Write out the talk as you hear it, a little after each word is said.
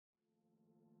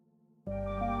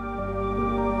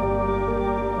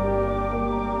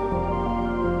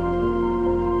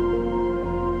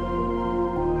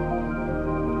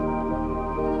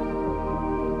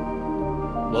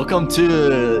welcome to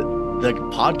the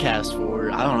podcast for,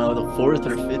 I don't know, the fourth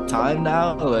or fifth time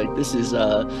now. Like this is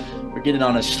we're getting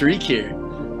on a streak here.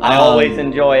 I always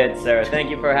enjoy it, sir. Thank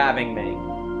you for having me.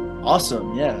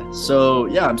 Awesome. Yeah. So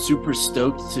yeah, I'm super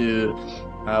stoked to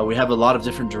we have a lot of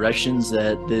different directions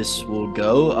that this will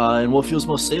go. And what feels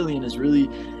most salient is really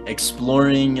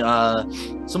exploring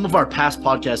some of our past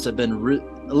podcasts have been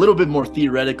a little bit more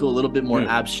theoretical, a little bit more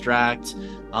abstract.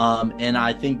 And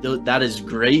I think that is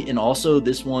great. And also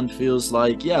this one feels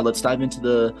like, yeah, let's dive into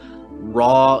the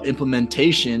raw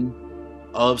implementation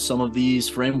of some of these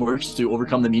frameworks to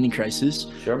overcome the meaning crisis.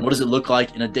 Sure. What does it look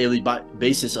like in a daily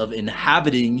basis of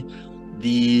inhabiting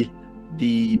the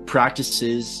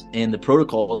practices and the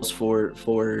protocols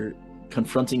for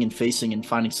confronting and facing and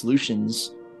finding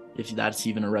solutions, if that's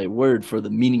even a right word, for the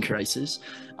meaning crisis.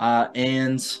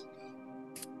 And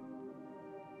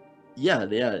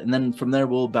then from there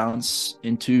we'll bounce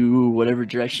into whatever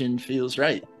direction feels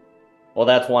right. Well,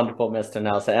 that's wonderful, Mr.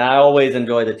 Nelson. I always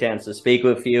enjoy the chance to speak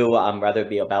with you, whether it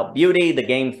be about beauty, the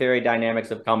game theory dynamics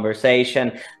of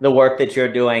conversation, the work that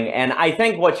you're doing. And I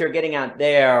think what you're getting at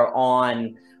there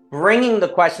on bringing the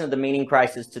question of the meaning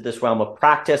crisis to this realm of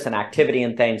practice and activity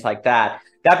and things like that,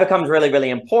 that becomes really, really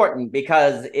important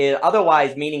because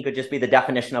otherwise meaning could just be the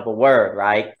definition of a word,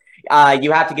 right?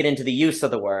 You have to get into the use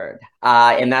of the word,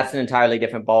 and that's an entirely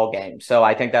different ballgame. So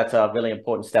I think that's a really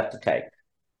important step to take.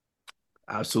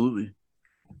 Absolutely.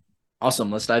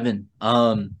 Awesome. Let's dive in.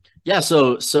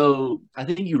 So I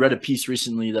think you read a piece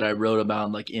recently that I wrote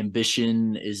about like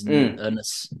ambition is a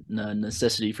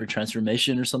necessity for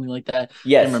transformation or something like that.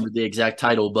 Yes. I don't remember the exact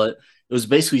title, but it was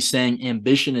basically saying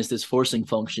ambition is this forcing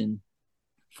function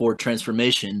for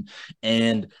transformation.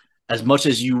 And as much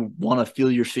as you want to feel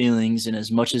your feelings and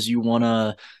as much as you want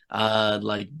to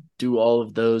like do all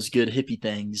of those good hippie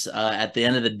things, at the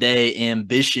end of the day,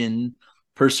 ambition,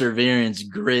 perseverance,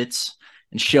 grit,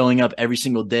 and showing up every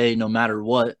single day, no matter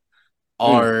what,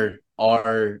 are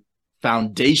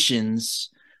foundations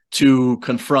to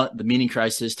confront the meaning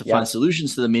crisis, to find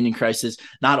solutions to the meaning crisis,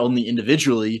 not only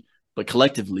individually, but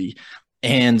collectively.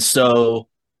 And so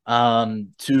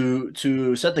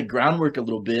to set the groundwork a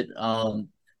little bit,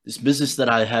 this business that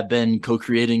I have been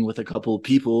co-creating with a couple of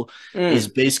people is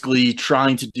basically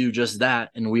trying to do just that.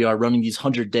 And we are running these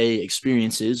 100-day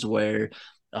experiences where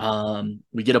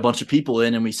we get a bunch of people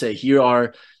in and we say, here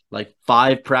are like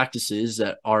 5 practices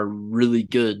that are really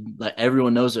good. Like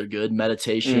everyone knows they're good: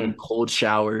 meditation, cold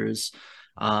showers,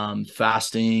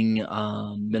 fasting,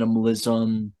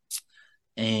 minimalism,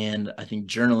 and I think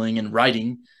journaling and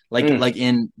writing.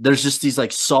 There's just these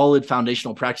like solid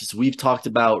foundational practices. We've talked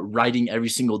about writing every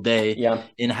single day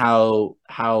and how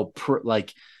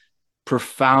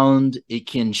profound it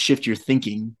can shift your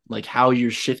thinking, like how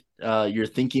your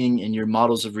thinking and your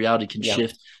models of reality can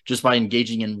shift just by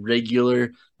engaging in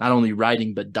regular, not only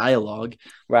writing, but dialogue.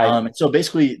 Right. So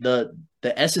basically the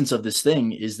essence of this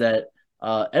thing is that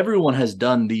everyone has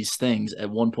done these things at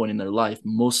one point in their life,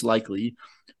 most likely.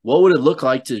 What would it look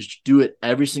like to do it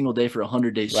every single day for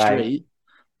 100 days straight?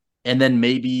 And then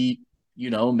maybe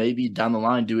down the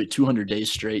line, do it 200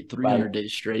 days straight, 300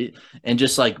 days straight, and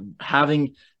just like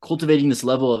cultivating this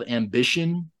level of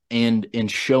ambition and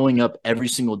showing up every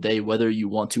single day, whether you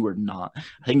want to or not.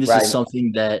 I think this is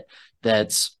something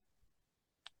that's,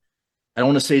 I don't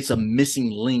want to say it's a missing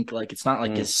link. Like it's not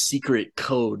like a secret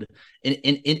code.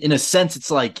 In a sense, it's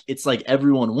like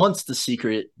everyone wants the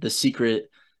secret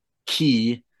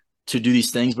key to do these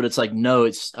things, but it's like, no,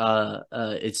 it's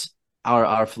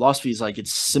our philosophy is like,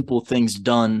 it's simple things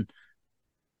done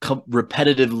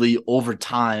repetitively over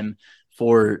time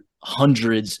for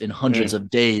hundreds and hundreds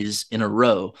of days in a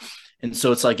row. And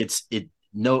so it's like,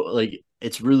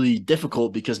 it's really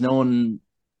difficult because no one,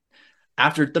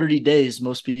 after 30 days,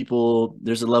 most people,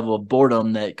 there's a level of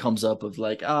boredom that comes up of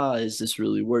like, is this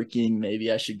really working?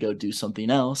 Maybe I should go do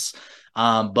something else.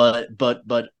 But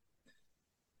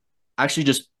actually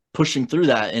just pushing through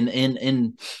that and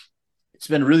it's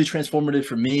been really transformative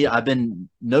for me. I've been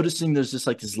noticing there's just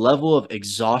like this level of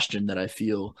exhaustion that I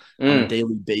feel on a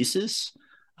daily basis.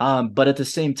 But at the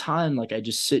same time, like I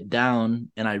just sit down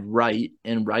and I write,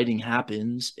 and writing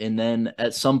happens. And then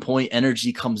at some point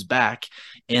energy comes back,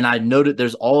 and I noted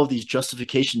there's all of these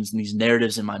justifications and these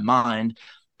narratives in my mind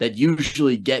that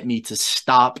usually get me to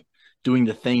stop doing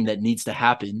the thing that needs to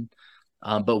happen.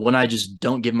 But when I just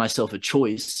don't give myself a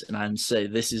choice and I say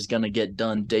this is going to get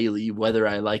done daily, whether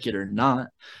I like it or not,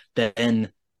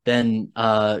 then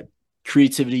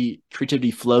creativity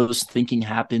flows, thinking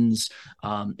happens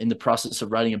in the process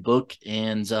of writing a book.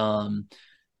 And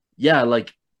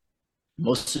like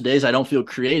most of the days I don't feel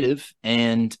creative.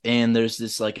 And there's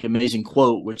this like amazing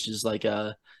quote, which is like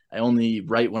I only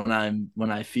write when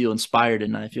I feel inspired,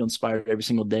 and I feel inspired every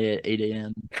single day at 8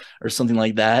 a.m. or something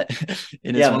like that.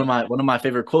 And it's one of my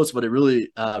favorite quotes, but it really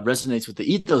resonates with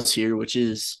the ethos here, which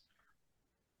is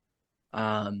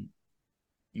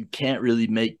you can't really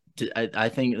make I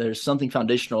think there's something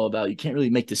foundational about you can't really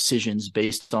make decisions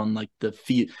based on like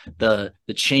the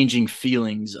changing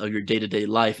feelings of your day-to-day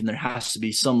life, and there has to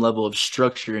be some level of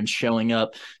structure in showing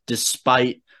up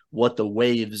despite what the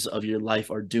waves of your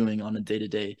life are doing on a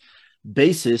day-to-day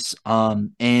basis.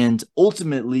 And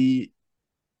ultimately,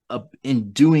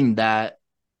 in doing that,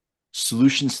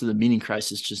 solutions to the meaning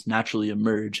crisis just naturally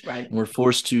emerge. Right. And we're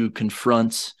forced to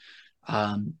confront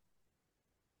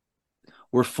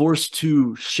we're forced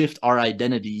to shift our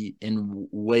identity in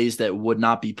ways that would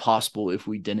not be possible if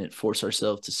we didn't force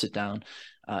ourselves to sit down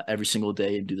every single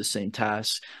day and do the same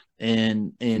tasks.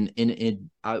 And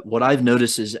what I've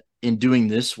noticed is in doing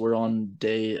this, we're on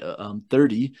day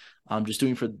 30. I'm just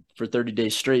doing for 30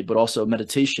 days straight, but also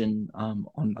meditation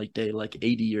on like day like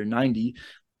 80 or 90.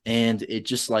 And it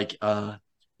just like at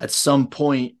some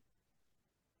point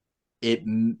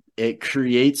it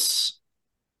creates,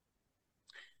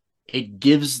 it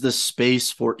gives the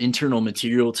space for internal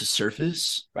material to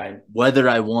surface, right? Whether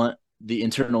I want the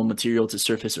internal material to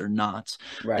surface or not.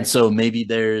 Right. And so maybe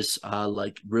there's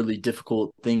like really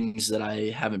difficult things that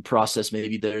I haven't processed.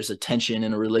 Maybe there's a tension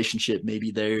in a relationship.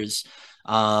 Maybe there's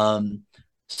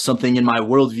something in my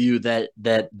worldview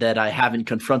that I haven't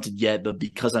confronted yet, but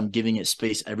because I'm giving it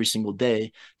space every single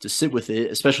day to sit with it,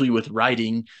 especially with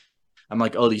writing, I'm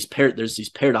like, oh, there's these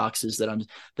paradoxes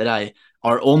that I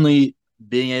are only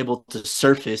being able to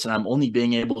surface, and I'm only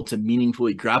being able to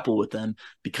meaningfully grapple with them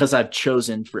because I've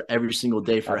chosen for every single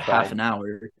day for half an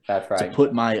hour to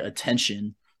put my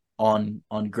attention on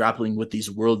grappling with these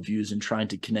worldviews and trying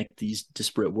to connect these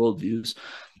disparate worldviews.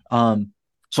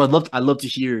 So I'd love to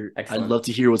hear Excellent. I'd love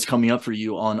to hear what's coming up for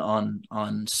you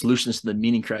on solutions to the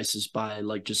meaning crisis by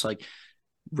like just like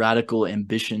radical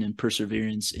ambition and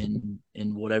perseverance in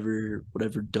whatever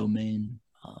domain.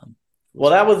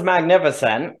 Well, that was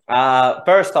magnificent.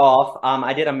 First off,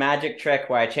 I did a magic trick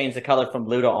where I changed the color from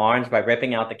blue to orange by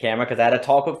ripping out the camera, because I had a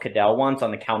talk with Cadell once on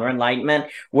the Counter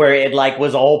Enlightenment where it like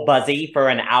was all buzzy for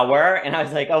an hour, and I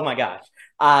was like, oh my gosh.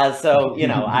 So, you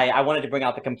know, I wanted to bring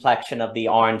out the complexion of the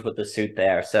orange with the suit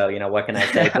there. So, you know, what can I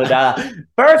say? But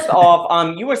first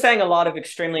off, you were saying a lot of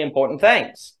extremely important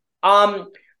things.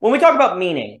 When we talk about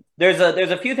meaning, there's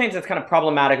a few things that's kind of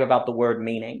problematic about the word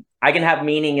meaning. I can have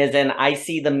meaning as in I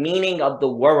see the meaning of the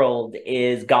world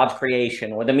is God's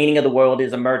creation, or the meaning of the world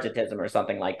is emergentism or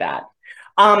something like that.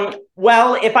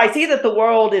 Well, if I see that the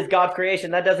world is God's creation,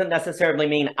 that doesn't necessarily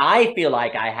mean I feel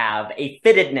like I have a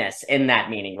fittedness in that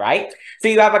meaning, right? So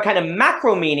you have a kind of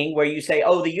macro meaning where you say,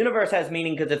 oh, the universe has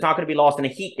meaning because it's not going to be lost in a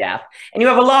heat death. And you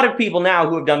have a lot of people now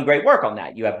who have done great work on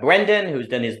that. You have Brendan, who's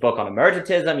done his book on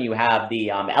emergentism. You have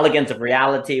the Elegance of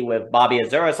Reality with Bobby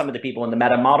Azura, some of the people in the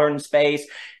meta-modern space.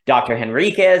 Dr.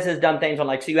 Henriquez has done things on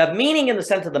like, so you have meaning in the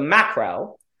sense of the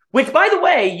macro, which, by the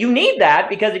way, you need that,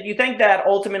 because if you think that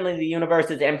ultimately the universe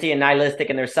is empty and nihilistic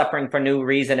and they're suffering for no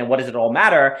reason and what does it all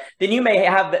matter, then you may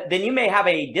have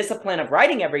a discipline of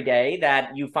writing every day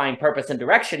that you find purpose and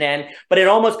direction in, but it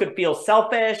almost could feel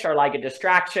selfish or like a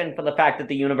distraction from the fact that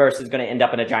the universe is going to end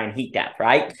up in a giant heat death,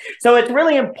 right? So it's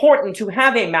really important to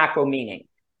have a macro meaning.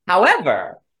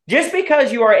 However, just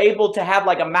because you are able to have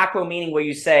like a macro meaning where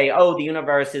you say, oh, the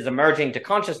universe is emerging to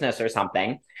consciousness or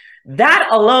something, that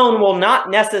alone will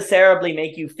not necessarily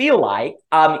make you feel like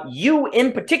you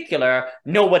in particular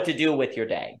know what to do with your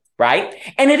day, right?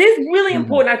 And it is really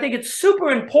important. I think it's super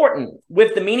important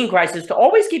with the meaning crisis to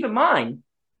always keep in mind,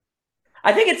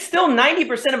 I think it's still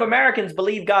 90% of Americans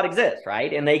believe God exists,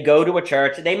 right? And they go to a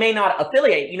church. They may not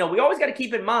affiliate. You know, we always got to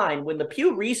keep in mind when the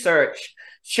Pew Research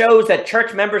shows that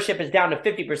church membership is down to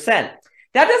 50%.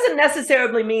 That doesn't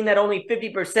necessarily mean that only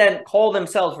 50% call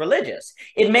themselves religious.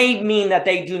 It may mean that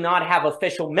they do not have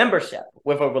official membership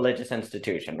with a religious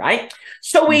institution, right?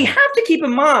 So we have to keep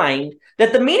in mind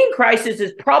that the meaning crisis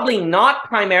is probably not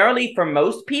primarily for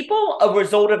most people a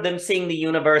result of them seeing the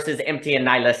universe as empty and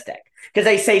nihilistic, because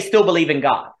they say still believe in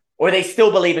God, or they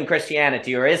still believe in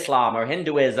Christianity or Islam or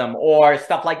Hinduism or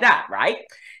stuff like that, right?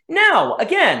 Now,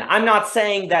 again, I'm not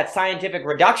saying that scientific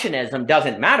reductionism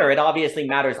doesn't matter. It obviously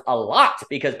matters a lot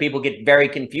because people get very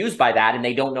confused by that and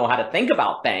they don't know how to think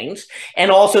about things.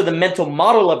 And also the mental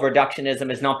model of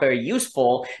reductionism is not very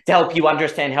useful to help you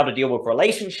understand how to deal with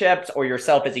relationships or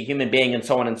yourself as a human being and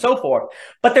so on and so forth.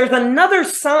 But there's another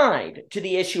side to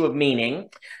the issue of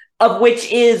meaning, of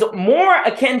which is more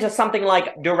akin to something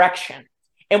like direction.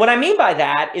 And what I mean by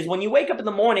that is when you wake up in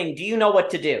the morning, do you know what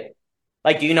to do?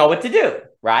 Like, do you know what to do,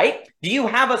 right? Do you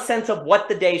have a sense of what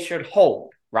the day should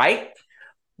hold, right?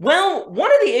 Well,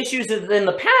 one of the issues is in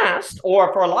the past,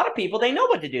 or for a lot of people, they know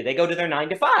what to do. They go to their 9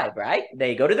 to 5, right?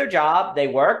 They go to their job, they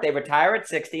work, they retire at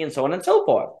 60, and so on and so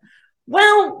forth.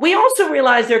 Well, we also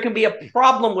realize there can be a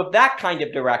problem with that kind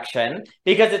of direction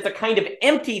because it's a kind of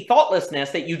empty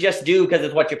thoughtlessness that you just do because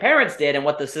it's what your parents did and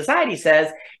what the society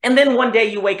says. And then one day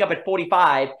you wake up at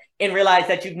 45 and realize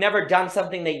that you've never done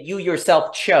something that you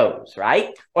yourself chose, right?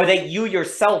 Or that you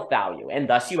yourself value, and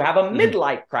thus you have a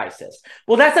midlife crisis.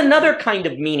 Well, that's another kind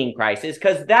of meaning crisis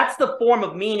because that's the form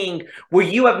of meaning where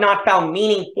you have not found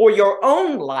meaning for your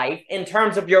own life in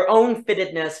terms of your own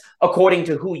fittedness according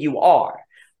to who you are.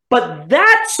 But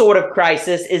that sort of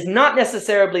crisis is not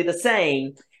necessarily the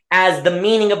same as the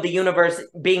meaning of the universe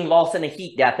being lost in a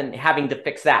heat death and having to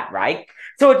fix that, right?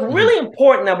 So it's really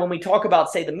important that when we talk about,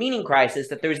 say, the meaning crisis,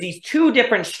 that there's these two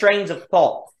different strains of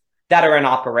thought that are in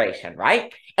operation,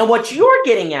 right? And what you're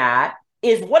getting at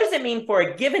is what does it mean for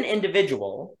a given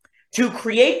individual to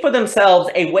create for themselves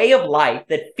a way of life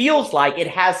that feels like it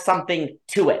has something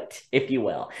to it, if you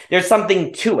will. There's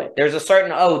something to it. There's a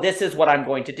certain, oh, this is what I'm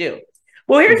going to do.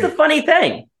 Well, here's the funny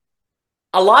thing.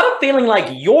 A lot of feeling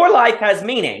like your life has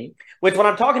meaning, which when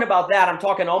I'm talking about that, I'm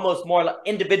talking almost more like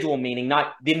individual meaning,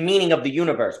 not the meaning of the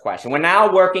universe question. We're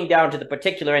now working down to the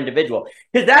particular individual,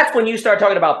 because that's when you start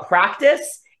talking about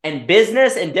practice and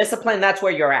business and discipline. That's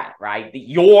where you're at, right?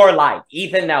 Your life,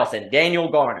 Ethan Nelson, Daniel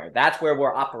Garner, that's where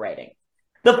we're operating.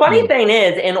 The funny thing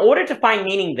is, in order to find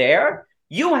meaning there,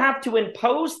 you have to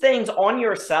impose things on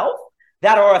yourself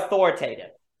that are authoritative,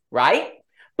 right?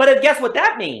 But guess what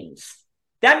that means?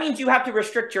 That means you have to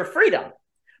restrict your freedom.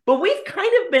 But we've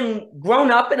kind of been grown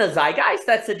up in a zeitgeist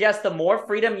that suggests the more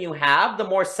freedom you have, the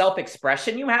more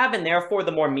self-expression you have, and therefore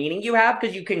the more meaning you have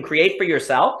because you can create for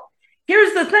yourself.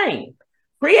 Here's the thing.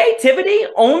 Creativity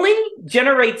only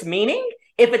generates meaning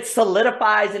if it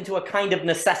solidifies into a kind of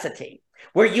necessity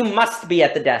where you must be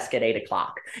at the desk at 8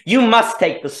 o'clock. You must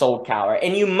take the soul tower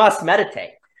and you must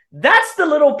meditate. That's the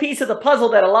little piece of the puzzle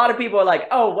that a lot of people are like,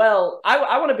 oh, well,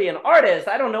 I want to be an artist.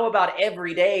 I don't know about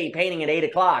every day painting at 8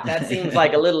 o'clock. That seems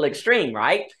like a little extreme,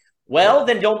 right? Well,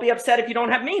 then don't be upset if you don't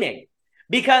have meaning,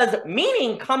 because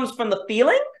meaning comes from the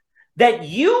feeling that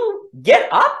you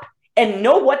get up and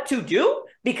know what to do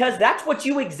because that's what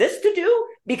you exist to do,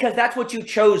 because that's what you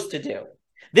chose to do.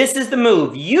 This is the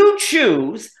move. You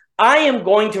choose, I am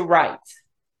going to write.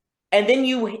 And then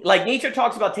you, like Nietzsche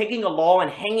talks about taking a law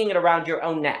and hanging it around your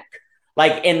own neck.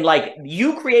 Like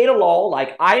you create a law,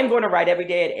 like I am going to write every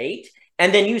day at 8.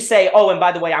 And then you say, oh, and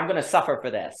by the way, I'm going to suffer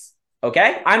for this.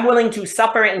 Okay. I'm willing to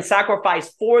suffer and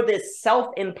sacrifice for this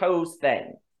self-imposed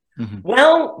thing.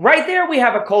 Well, right there, we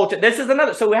have a culture. This is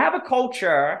another. So we have a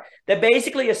culture that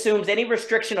basically assumes any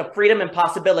restriction of freedom and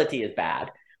possibility is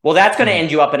bad. Well, that's going to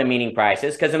end you up in a meaning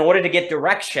crisis because in order to get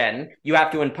direction, you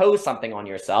have to impose something on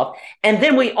yourself. And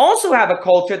then we also have a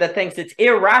culture that thinks it's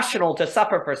irrational to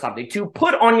suffer for something, to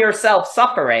put on yourself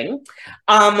suffering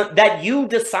that you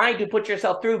decide to put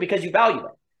yourself through because you value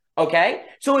it. Okay,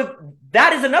 so if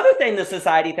that is another thing the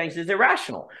society thinks is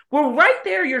irrational. Well, right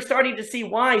there, you're starting to see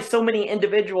why so many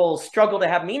individuals struggle to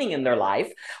have meaning in their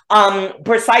life,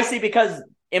 precisely because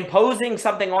imposing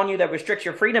something on you that restricts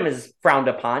your freedom is frowned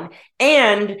upon,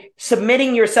 and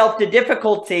submitting yourself to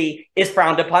difficulty is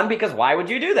frowned upon because why would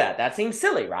you do that? That seems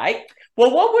silly, right?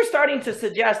 Well, what we're starting to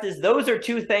suggest is those are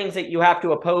two things that you have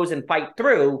to oppose and fight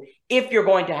through if you're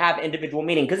going to have individual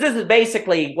meaning, because this is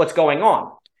basically what's going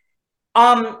on.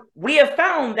 We have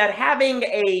found that having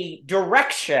a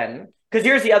direction, because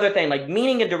here's the other thing, like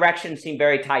meaning and direction seem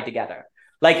very tied together.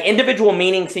 Like individual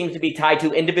meaning seems to be tied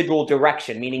to individual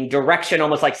direction, meaning direction,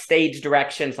 almost like stage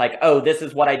directions, like, oh, this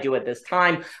is what I do at this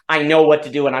time. I know what to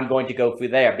do and I'm going to go through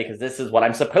there because this is what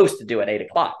I'm supposed to do at 8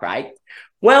 o'clock, right?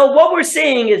 Well, what we're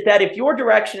seeing is that if your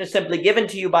direction is simply given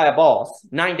to you by a boss,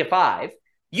 9 to 5,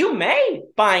 you may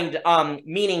find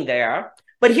meaning there.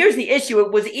 But here's the issue.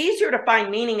 It was easier to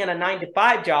find meaning in a 9 to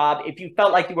 5 job if you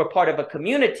felt like you were part of a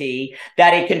community,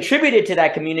 that it contributed to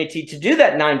that community to do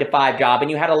that 9 to 5 job, and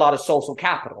you had a lot of social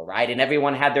capital, right? And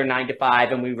everyone had their 9 to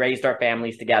 5, and we raised our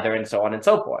families together and so on and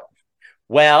so forth.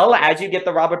 Well, as you get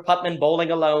the Robert Putnam Bowling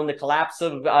Alone, the collapse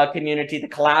of community, the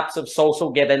collapse of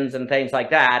social givens and things like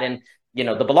that, and, you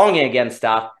know, the belonging again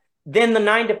stuff, then the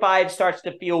 9 to 5 starts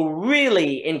to feel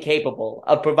really incapable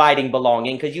of providing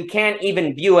belonging because you can't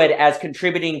even view it as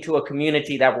contributing to a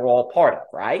community that we're all part of,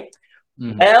 right?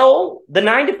 Well, the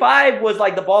 9 to 5 was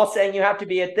like the boss saying you have to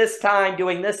be at this time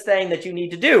doing this thing that you need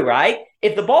to do, right?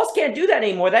 If the boss can't do that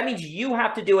anymore, that means you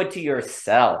have to do it to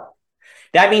yourself.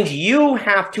 That means you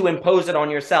have to impose it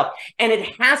on yourself. And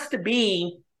it has to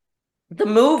be The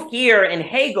move here in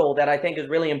Hegel that I think is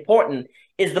really important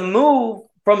is the move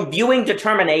from viewing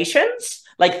determinations,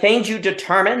 like things you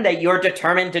determine that you're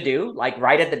determined to do, like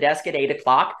right at the desk at 8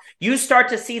 o'clock, you start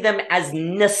to see them as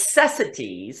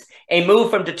necessities, a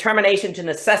move from determination to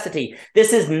necessity.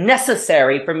 This is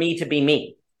necessary for me to be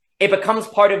me. It becomes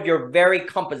part of your very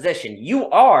composition. You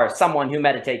are someone who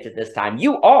meditates at this time.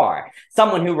 You are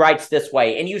someone who writes this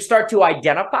way, and you start to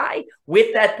identify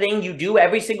with that thing you do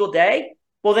every single day.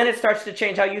 Well, then it starts to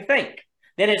change how you think.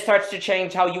 Then it starts to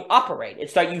change how you operate.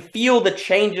 You feel the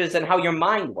changes in how your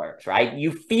mind works, right?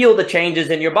 You feel the changes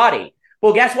in your body.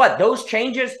 Well, guess what? Those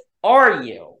changes are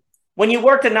you. When you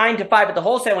worked a 9 to 5 at the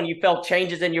wholesale, when you felt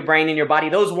changes in your brain and your body,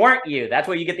 those weren't you. That's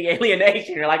where you get the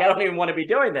alienation. You're like, I don't even want to be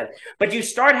doing this. But you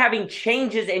start having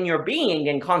changes in your being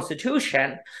and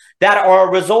constitution that are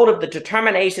a result of the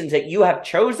determinations that you have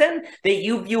chosen, that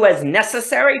you view as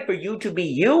necessary for you to be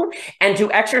you and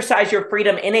to exercise your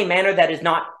freedom in a manner that is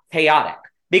not chaotic.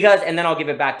 Because, and then I'll give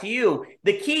it back to you,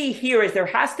 the key here is there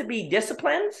has to be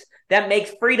disciplines that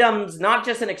makes freedoms not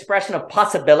just an expression of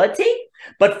possibility,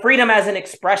 but freedom as an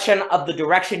expression of the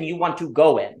direction you want to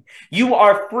go in. You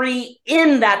are free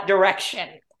in that direction,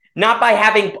 not by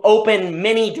having open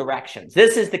many directions.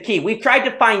 This is the key. We've tried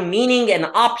to find meaning in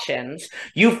options.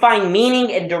 You find meaning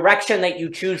in direction that you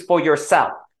choose for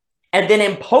yourself, and then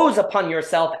impose upon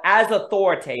yourself as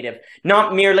authoritative,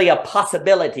 not merely a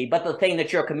possibility, but the thing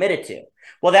that you're committed to.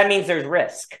 Well, that means there's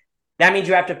risk. That means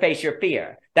you have to face your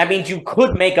fear. That means you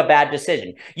could make a bad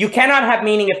decision. You cannot have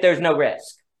meaning if there's no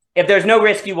risk. If there's no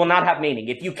risk, you will not have meaning.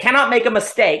 If you cannot make a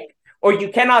mistake, or you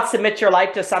cannot submit your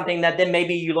life to something that then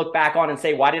maybe you look back on and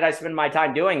say, why did I spend my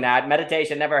time doing that?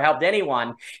 Meditation never helped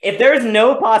anyone. If there's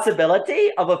no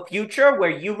possibility of a future where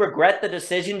you regret the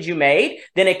decisions you made,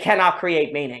 then it cannot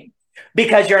create meaning,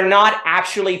 because you're not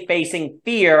actually facing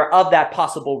fear of that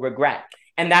possible regret.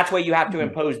 And that's where you have to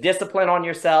impose discipline on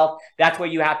yourself. That's where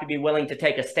you have to be willing to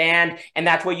take a stand. And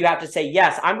that's where you have to say,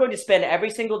 yes, I'm going to spend every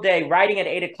single day writing at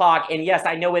 8 o'clock. And yes,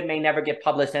 I know it may never get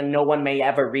published and no one may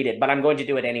ever read it, but I'm going to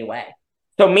do it anyway.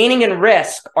 So meaning and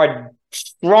risk are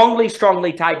strongly,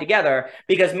 strongly tied together,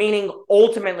 because meaning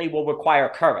ultimately will require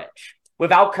courage.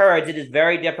 Without courage, it is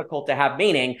very difficult to have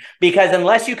meaning, because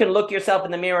unless you can look yourself in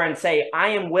the mirror and say, I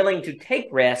am willing to take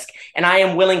risk and I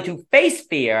am willing to face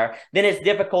fear, then it's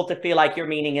difficult to feel like your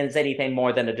meaning is anything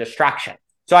more than a distraction.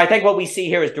 So I think what we see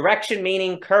here is direction,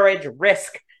 meaning, courage,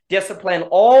 risk, discipline.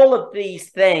 All of these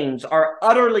things are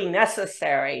utterly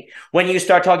necessary when you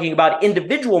start talking about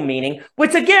individual meaning,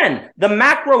 which again, the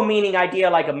macro meaning idea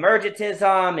like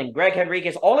emergentism and Greg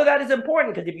Henriquez, all of that is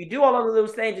important, because if you do all of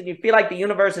those things and you feel like the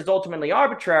universe is ultimately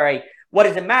arbitrary, what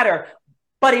does it matter?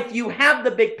 But if you have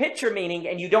the big picture meaning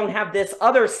and you don't have this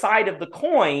other side of the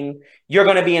coin, you're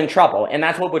going to be in trouble. And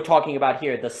that's what we're talking about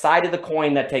here. The side of the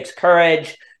coin that takes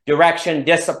courage, direction,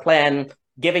 discipline,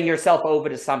 giving yourself over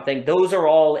to something. Those are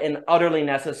all an utterly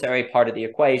necessary part of the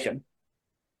equation.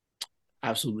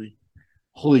 Absolutely.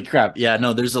 Holy crap. Yeah,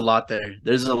 no, there's a lot there.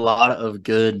 There's a lot of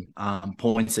good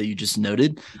points that you just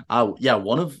noted. I'll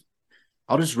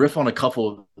just riff on a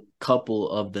couple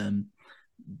of them.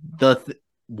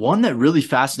 One that really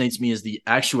fascinates me is the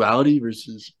actuality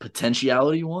versus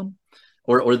potentiality one,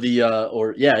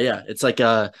 it's like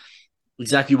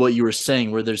exactly what you were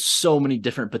saying, where there's so many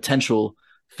different potential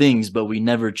things, but we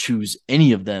never choose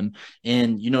any of them.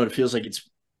 And it feels like it's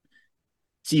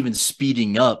even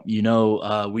speeding up.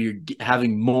 We're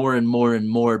having more and more and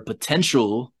more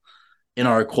potential in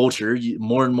our culture,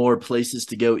 more and more places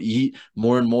to go eat,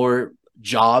 more and more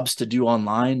jobs to do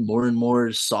online, more and more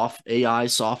AI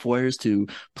softwares to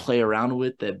play around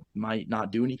with that might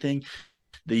not do anything,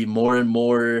 the more and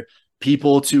more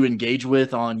people to engage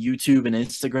with on YouTube and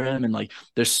Instagram. And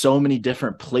there's so many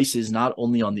different places, not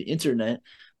only on the internet,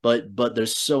 but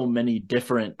there's so many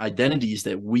different identities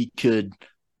that we could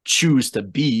choose to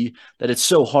be, that it's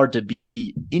so hard to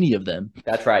be any of them.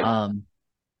 That's right.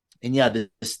 And yeah,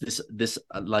 this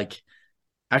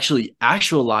actually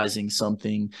actualizing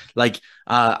something,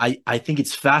 I think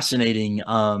it's fascinating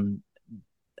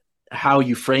how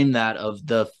you frame that, of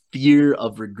the fear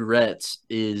of regrets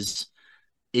is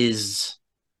it's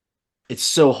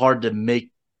so hard to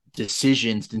make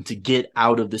decisions and to get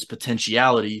out of this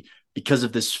potentiality because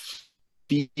of this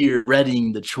fear,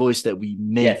 dreading the choice that we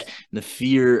make, yes. The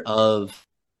fear of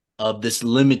this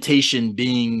limitation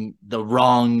being the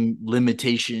wrong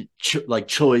limitation,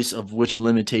 choice of which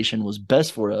limitation was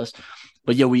best for us.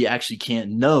 But yeah, we actually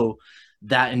can't know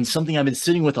that. And something I've been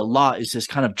sitting with a lot is this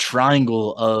kind of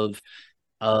triangle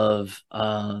of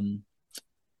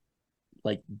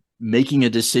making a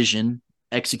decision,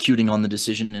 executing on the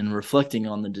decision and reflecting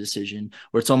on the decision,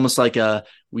 where it's almost like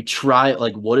we try,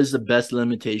 like, what is the best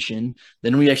limitation?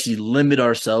 Then we actually limit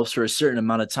ourselves for a certain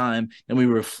amount of time. Then we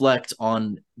reflect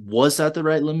on, was that the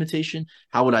right limitation?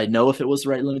 How would I know if it was the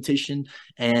right limitation?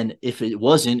 And if it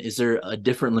wasn't, is there a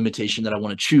different limitation that I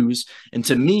want to choose? And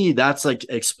to me, that's like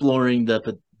exploring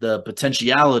the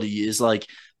potentiality, is like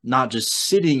not just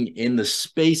sitting in the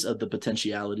space of the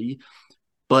potentiality,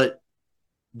 but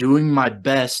doing my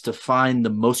best to find the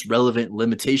most relevant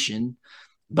limitation,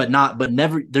 but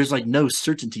never, there's like no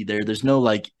certainty there. There's no,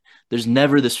 like, there's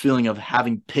never this feeling of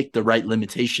having picked the right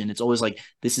limitation. It's always like,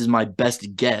 this is my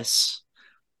best guess.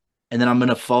 And then I'm going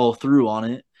to follow through on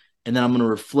it. And then I'm going to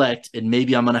reflect, and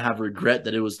maybe I'm going to have regret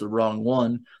that it was the wrong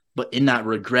one. But in that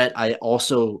regret,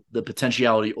 the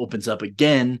potentiality opens up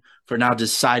again for now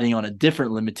deciding on a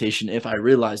different limitation if I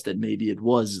realize that maybe it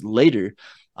was later.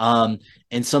 And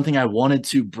something I wanted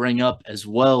to bring up as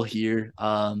well here,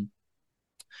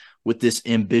 with this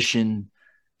ambition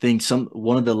thing,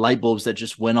 one of the light bulbs that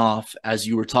just went off as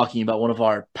you were talking about one of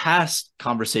our past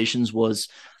conversations was,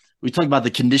 we talked about the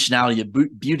conditionality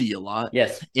of beauty a lot.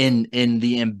 Yes. In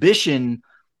the ambition,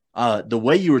 the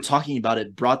way you were talking about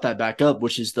it brought that back up,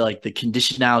 which is the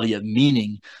conditionality of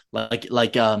meaning,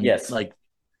 yes, like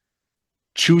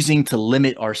choosing to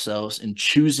limit ourselves and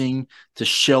choosing to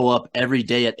show up every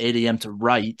day at 8 a.m. to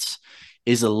write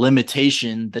is a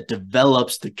limitation that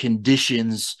develops the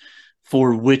conditions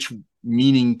for which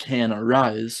meaning can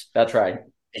arise. That's right.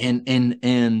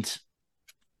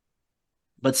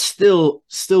 But still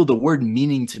the word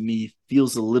meaning to me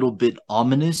feels a little bit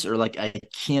ominous, or like I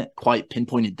can't quite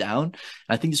pinpoint it down.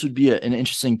 I think this would be an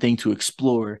interesting thing to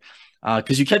explore,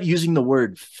 because you kept using the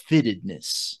word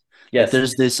fittedness. Yes. Like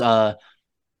there's this,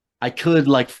 I could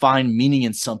like find meaning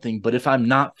in something, but if I'm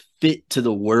not fit to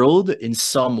the world in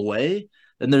some way,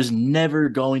 then there's never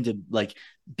going to like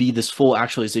be this full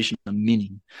actualization of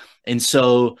meaning. And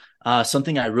so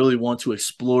something I really want to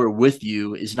explore with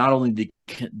you is not only the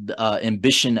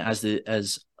ambition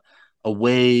as a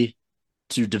way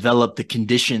to develop the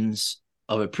conditions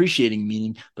of appreciating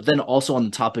meaning, but then also on the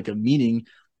topic of meaning,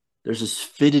 there's this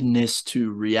fittedness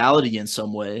to reality in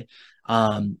some way.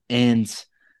 And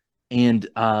I'm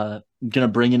going to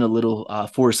bring in a little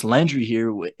Forrest Landry here,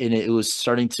 and it was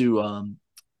starting to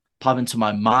pop into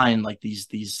my mind, like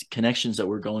these connections that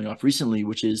were going off recently,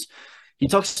 which is, he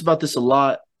talks about this a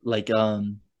lot, like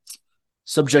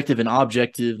subjective and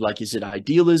objective, like, is it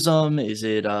idealism? Is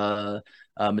it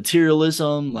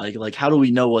materialism? Like how do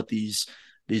we know what these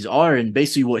are? And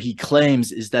basically what he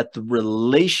claims is that the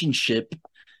relationship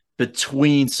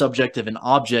between subjective and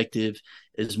objective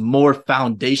is more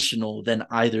foundational than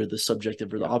either the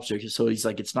subjective or the objective. So he's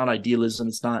like, it's not idealism,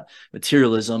 it's not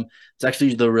materialism, it's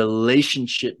actually the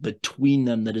relationship between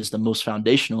them that is the most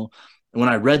foundational. And when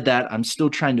I read that, I'm still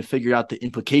trying to figure out the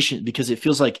implication, because it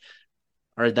feels like,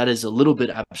 all right, that is a little bit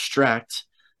abstract,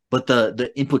 but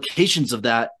the implications of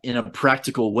that in a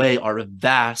practical way are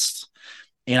vast.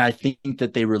 And I think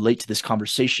that they relate to this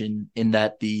conversation in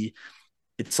that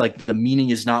it's like the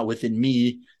meaning is not within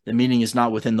me, the meaning is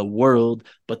not within the world,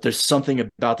 but there's something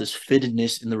about this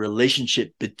fittedness in the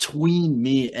relationship between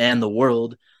me and the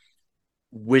world,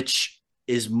 which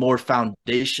is more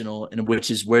foundational and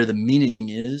which is where the meaning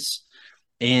is.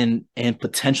 And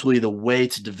potentially the way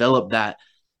to develop that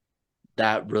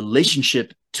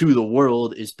relationship to the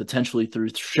world is potentially through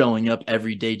showing up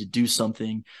every day to do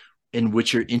something in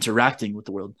which you're interacting with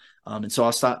the world. And so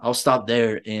I'll stop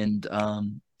there. And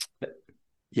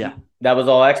yeah, that was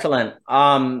all excellent.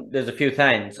 There's a few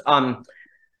things.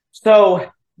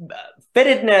 So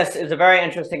fittedness is a very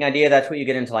interesting idea. That's what you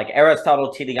get into like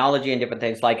Aristotle, teleology, and different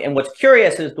things like. And what's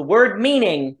curious is the word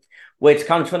meaning, which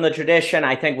comes from the tradition,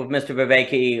 I think, with Mr.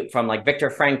 Vervaeke, from like Viktor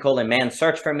Frankl and Man's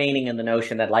Search for Meaning, and the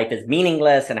notion that life is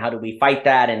meaningless and how do we fight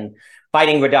that, and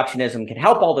fighting reductionism can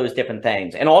help all those different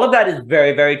things. And all of that is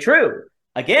very, very true.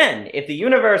 Again, if the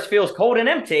universe feels cold and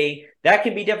empty, that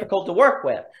can be difficult to work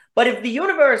with. But if the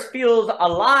universe feels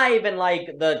alive and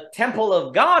like the temple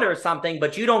of God or something,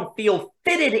 but you don't feel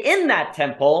fitted in that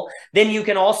temple, then you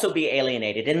can also be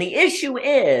alienated. And the issue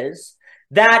is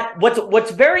that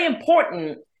what's very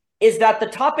important is that the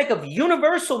topic of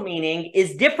universal meaning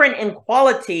is different in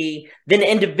quality than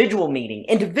individual meaning.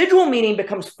 Individual meaning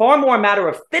becomes far more a matter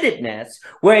of fittedness,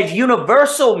 whereas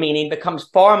universal meaning becomes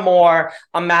far more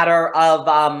a matter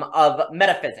of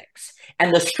metaphysics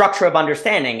and the structure of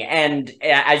understanding. And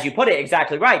as you put it,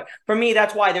 exactly right. For me,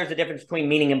 that's why there's a difference between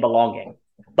meaning and belonging.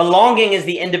 Belonging is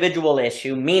the individual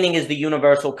issue. Meaning is the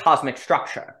universal cosmic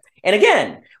structure. And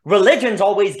again, religions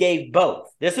always gave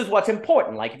both. This is what's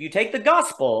important. Like if you take the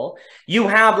gospel, you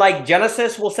have like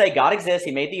Genesis will say God exists,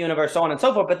 he made the universe, so on and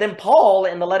so forth. But then Paul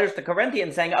in the letters to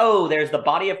Corinthians saying, oh, there's the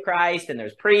body of Christ and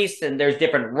there's priests and there's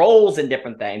different roles and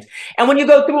different things. And when you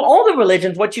go through all the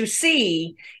religions, what you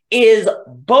see is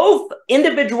both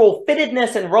individual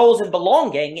fittedness and roles and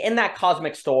belonging in that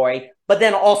cosmic story, but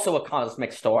then also a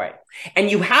cosmic story.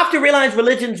 And you have to realize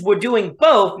religions were doing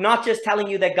both, not just telling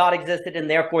you that God existed and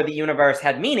therefore the universe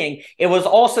had meaning. It was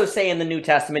also saying in the New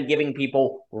Testament, giving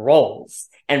people roles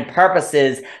and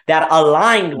purposes that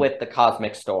aligned with the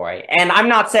cosmic story. And I'm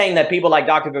not saying that people like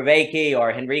Dr. Vervaeke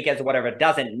or Henriquez or whatever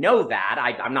doesn't know that.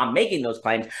 I'm not making those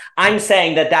claims. I'm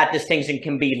saying that that distinction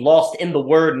can be lost in the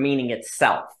word meaning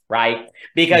itself. Right?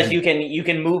 Because you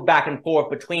can move back and forth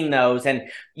between those. And,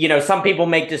 you know, some people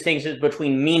make distinctions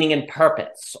between meaning and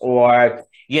purpose, or,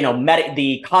 you know,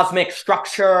 the cosmic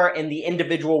structure and the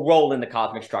individual role in the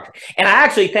cosmic structure. And I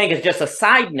actually think, as just a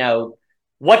side note,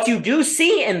 what you do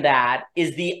see in that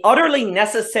is the utterly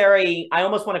necessary, I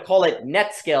almost want to call it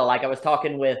net skill, like I was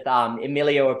talking with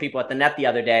Emilio or people at the net the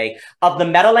other day, of the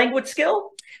meta-language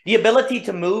skill. The ability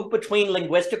to move between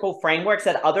linguistical frameworks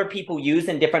that other people use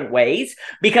in different ways.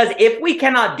 Because if we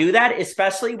cannot do that,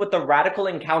 especially with the radical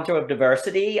encounter of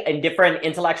diversity and different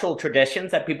intellectual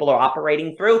traditions that people are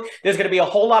operating through, there's going to be a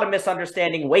whole lot of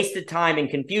misunderstanding, wasted time,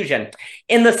 and confusion.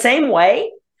 In the same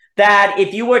way that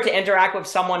if you were to interact with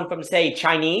someone from, say,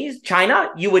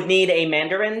 China, you would need a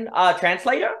Mandarin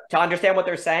translator to understand what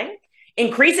they're saying.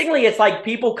 Increasingly, it's like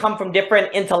people come from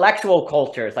different intellectual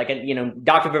cultures. Like, you know,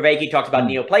 Dr. Vervaeke talks about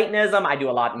Neoplatonism. I do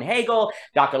a lot in Hegel.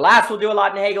 Dr. Lass will do a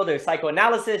lot in Hegel. There's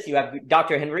psychoanalysis. You have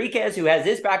Dr. Henriquez, who has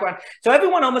this background. So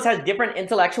everyone almost has different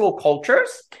intellectual cultures.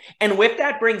 And with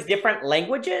that brings different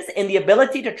languages, and the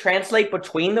ability to translate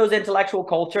between those intellectual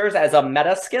cultures as a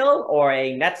meta skill or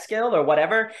a net skill or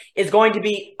whatever is going to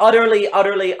be utterly,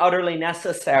 utterly, utterly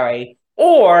necessary.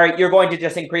 Or you're going to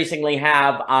just increasingly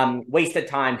have wasted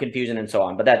time, confusion, and so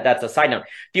on. But that's a side note.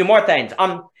 A few more things.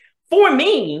 For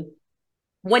me,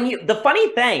 the funny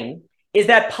thing is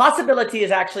that possibility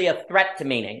is actually a threat to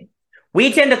meaning.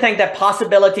 We tend to think that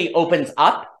possibility opens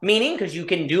up meaning because you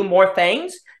can do more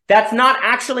things. That's not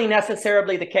actually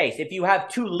necessarily the case. If you have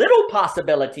too little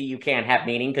possibility, you can't have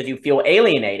meaning because you feel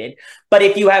alienated. But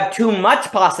if you have too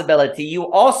much possibility, you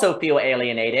also feel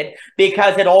alienated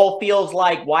because it all feels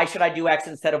like, why should I do X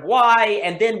instead of Y?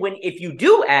 And then if you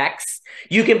do X,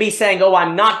 you can be saying, oh,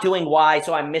 I'm not doing Y,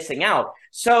 so I'm missing out.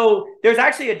 So there's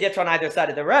actually a ditch on either side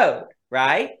of the road,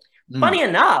 right? Funny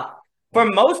enough, for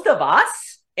most of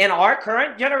us in our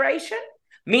current generation,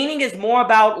 meaning is more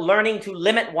about learning to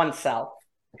limit oneself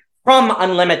from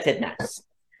unlimitedness.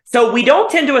 So we don't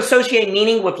tend to associate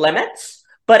meaning with limits,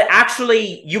 but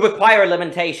actually you require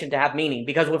limitation to have meaning,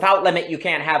 because without limit, you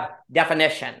can't have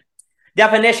definition.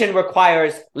 Definition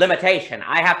requires limitation.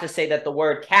 I have to say that the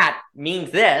word cat means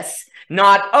this,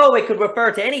 not, oh, it could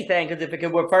refer to anything, because if it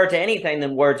could refer to anything,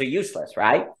 then words are useless,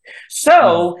 right?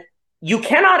 So you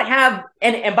cannot have,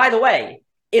 and by the way,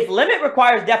 if limit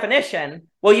requires definition,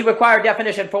 well, you require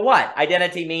definition for what?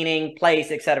 Identity, meaning,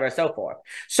 place, etc., so forth.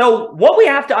 So what we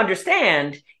have to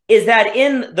understand is that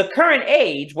in the current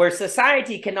age where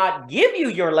society cannot give you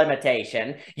your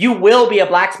limitation, you will be a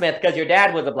blacksmith because your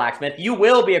dad was a blacksmith. You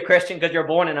will be a Christian because you're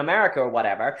born in America or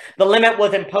whatever. The limit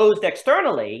was imposed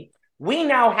externally. We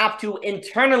now have to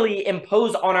internally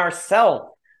impose on ourselves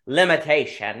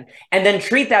limitation and then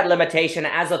treat that limitation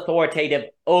as authoritative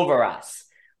over us.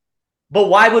 But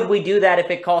why would we do that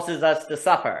if it causes us to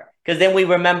suffer? Because then we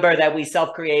remember that we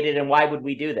self-created, and why would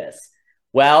we do this?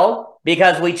 Well,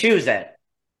 because we choose it.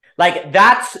 Like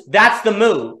that's the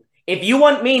move. If you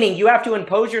want meaning, you have to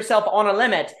impose yourself on a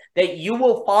limit that you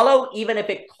will follow even if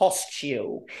it costs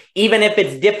you, even if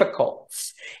it's difficult.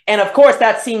 And of course,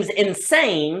 that seems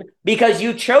insane because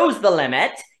you chose the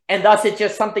limit and thus it's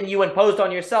just something you imposed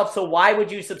on yourself. So why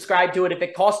would you subscribe to it if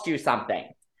it costs you something?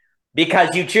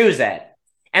 Because you choose it.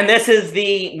 And this is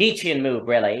the Nietzschean move,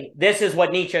 really. This is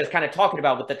what Nietzsche is kind of talking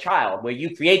about with the child, where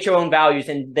you create your own values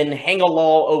and then hang a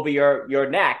law over your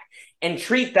neck and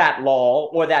treat that law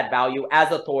or that value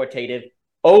as authoritative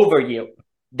over you.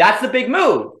 That's the big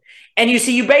move. And you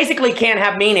see, you basically can't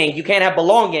have meaning. You can't have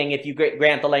belonging if you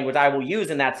grant the language I will use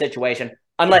in that situation,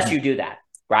 unless you do that,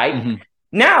 right?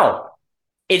 Now,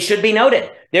 it should be noted,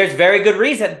 there's very good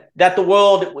reason that the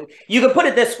world, you could put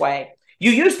it this way. You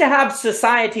used to have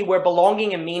society where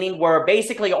belonging and meaning were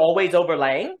basically always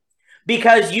overlaying,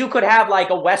 because you could have like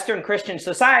a Western Christian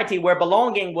society where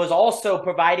belonging was also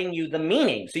providing you the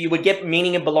meaning. So you would get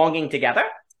meaning and belonging together.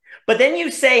 But then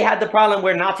you say had the problem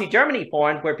where Nazi Germany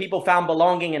formed, where people found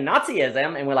belonging in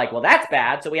Nazism, and we're like, well, that's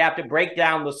bad. So we have to break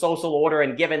down the social order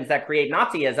and givens that create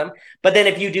Nazism. But then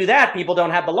if you do that, people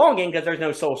don't have belonging because there's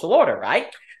no social order, right?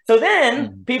 So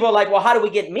then people are like, well, how do we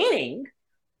get meaning?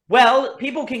 Well,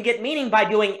 people can get meaning by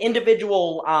doing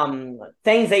individual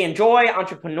things they enjoy,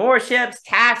 entrepreneurships,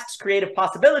 tasks, creative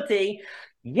possibility.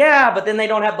 Yeah, but then they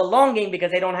don't have belonging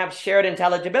because they don't have shared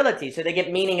intelligibility. So they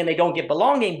get meaning and they don't get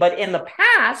belonging. But in the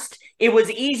past, it was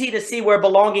easy to see where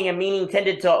belonging and meaning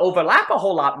tended to overlap a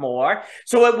whole lot more.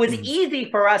 So it was easy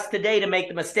for us today to make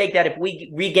the mistake that if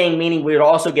we regain meaning, we would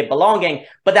also get belonging.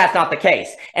 But that's not the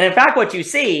case. And in fact, what you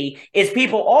see is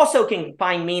people also can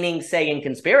find meaning, say, in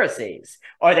conspiracies,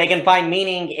 or they can find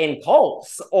meaning in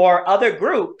cults or other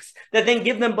groups that then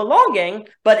give them belonging,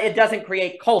 but it doesn't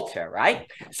create culture, right?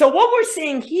 So what we're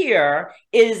seeing here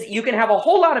is you can have a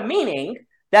whole lot of meaning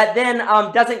that then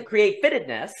doesn't create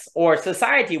fittedness or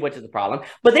society, which is the problem.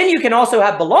 But then you can also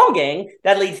have belonging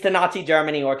that leads to Nazi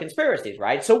Germany or conspiracies,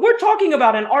 right? So we're talking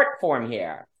about an art form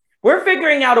here. We're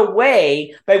figuring out a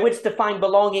way by which to find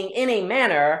belonging in a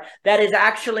manner that is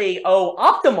actually,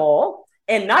 optimal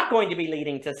and not going to be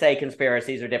leading to, say,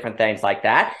 conspiracies or different things like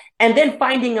that, and then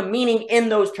finding a meaning in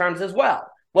those terms as well.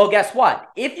 Well, guess what?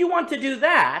 If you want to do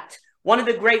that, one of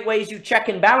the great ways you check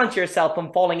and balance yourself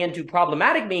from falling into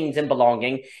problematic meanings and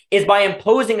belonging is by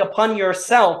imposing upon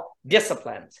yourself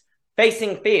disciplines,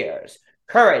 facing fears,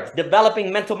 courage,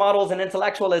 developing mental models and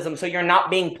intellectualism so you're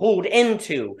not being pulled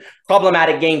into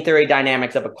problematic game theory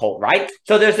dynamics of a cult, right?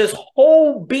 So there's this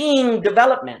whole being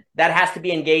development that has to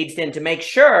be engaged in to make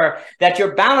sure that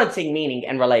you're balancing meaning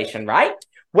and relation, right?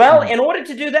 Well, in order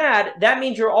to do that, that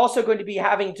means you're also going to be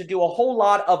having to do a whole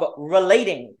lot of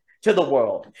relating to the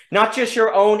world, not just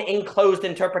your own enclosed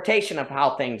interpretation of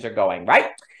how things are going, right?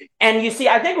 And you see,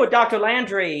 I think what Dr.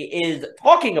 Landry is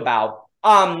talking about,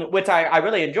 which I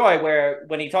really enjoy, where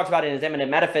when he talks about it in his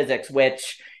Immanent Metaphysics,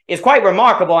 which is quite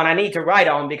remarkable, and I need to write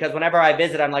on because whenever I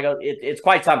visit, I'm like, oh, it's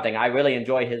quite something. I really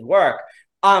enjoy his work.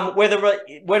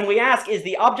 When we ask, is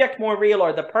the object more real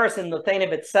or the person, the thing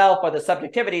of itself, or the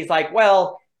subjectivity, is like,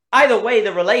 well, either way,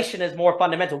 the relation is more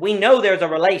fundamental. We know there's a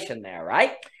relation there,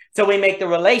 right? So we make the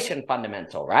relation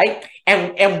fundamental, right?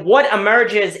 And what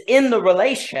emerges in the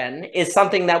relation is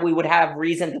something that we would have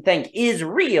reason to think is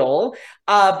real,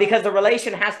 because the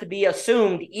relation has to be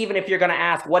assumed even if you're going to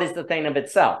ask, what is the thing of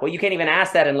itself? Well, you can't even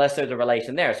ask that unless there's a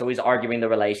relation there. So he's arguing the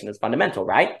relation is fundamental,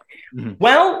 right?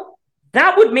 Well,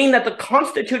 that would mean that the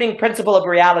constituting principle of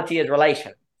reality is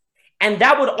relation. And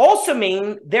that would also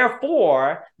mean,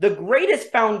 therefore, the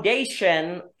greatest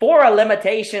foundation for a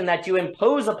limitation that you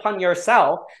impose upon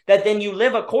yourself that then you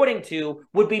live according to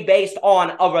would be based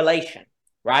on a relation,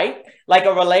 right? Like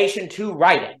a relation to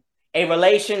writing, a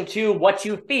relation to what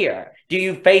you fear. Do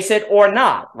you face it or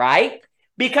not, right?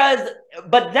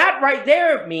 But that right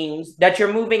there means that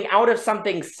you're moving out of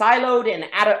something siloed and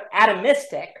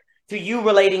atomistic to you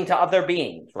relating to other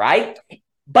beings, right?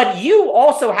 But you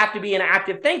also have to be an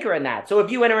active thinker in that. So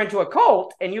if you enter into a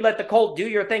cult and you let the cult do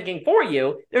your thinking for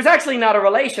you, there's actually not a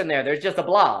relation there. There's just a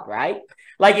blob, right?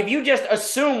 Like if you just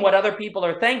assume what other people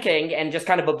are thinking and just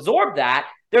kind of absorb that,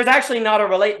 there's actually not a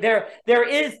relation. There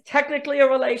is technically a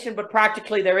relation, but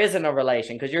practically there isn't a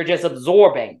relation because you're just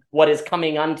absorbing what is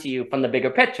coming onto you from the bigger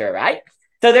picture, right?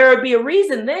 So there would be a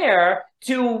reason there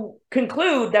to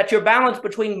conclude that your balance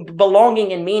between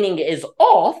belonging and meaning is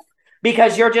off,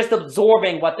 because you're just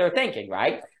absorbing what they're thinking,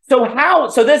 right? So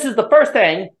this is the first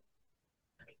thing.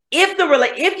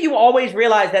 If you always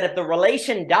realize that if the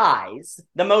relation dies,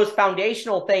 the most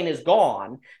foundational thing is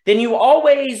gone, then you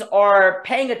always are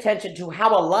paying attention to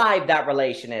how alive that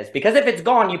relation is. Because if it's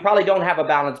gone, you probably don't have a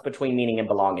balance between meaning and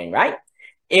belonging, right?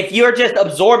 If you're just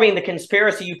absorbing the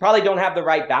conspiracy, you probably don't have the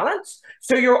right balance.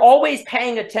 So you're always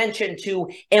paying attention to,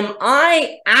 am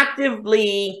I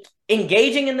actively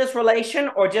engaging in this relation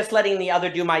or just letting the other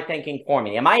do my thinking for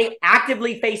me? Am I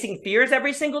actively facing fears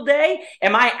every single day?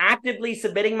 Am I actively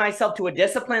submitting myself to a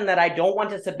discipline that I don't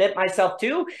want to submit myself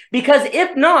to? Because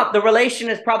if not, the relation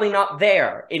is probably not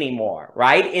there anymore,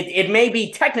 right? It may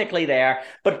be technically there,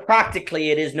 but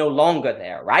practically it is no longer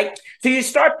there, right? So you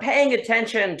start paying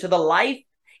attention to the life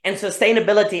and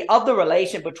sustainability of the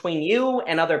relation between you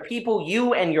and other people,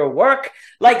 you and your work.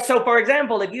 Like, so for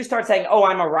example, if you start saying, oh,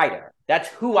 I'm a writer, that's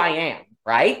who I am,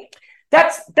 right?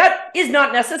 That is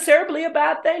not necessarily a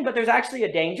bad thing, but there's actually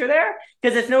a danger there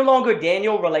because it's no longer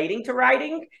Daniel relating to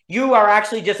writing. You are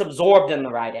actually just absorbed in the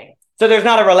writing. So there's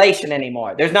not a relation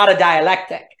anymore. There's not a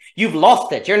dialectic. You've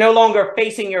lost it. You're no longer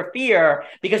facing your fear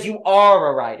because you are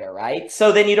a writer, right?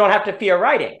 So then you don't have to fear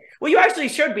writing. Well, you actually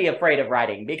should be afraid of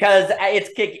writing, because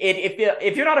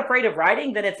if you're not afraid of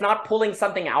writing, then it's not pulling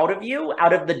something out of you,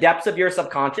 out of the depths of your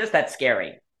subconscious. That's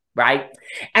scary, right?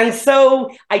 And so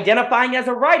identifying as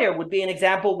a writer would be an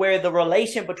example where the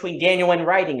relation between Daniel and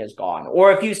writing is gone.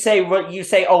 Or if you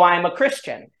say, oh, I'm a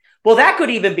Christian. Well, that could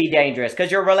even be dangerous,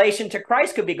 because your relation to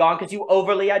Christ could be gone because you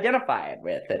overly identify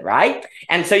with it, right?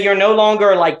 And so you're no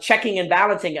longer like checking and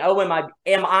balancing, oh,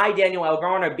 am I Daniel L.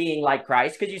 Garner being like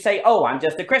Christ? Because you say, oh, I'm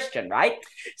just a Christian, right?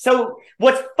 So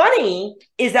what's funny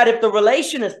is that if the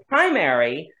relation is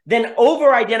primary, then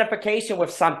over-identification with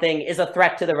something is a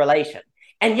threat to the relation.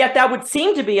 And yet that would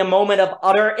seem to be a moment of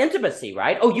utter intimacy,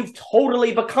 right? Oh, you've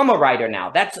totally become a writer now.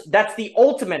 That's the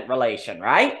ultimate relation,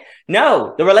 right?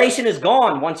 No, the relation is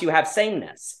gone once you have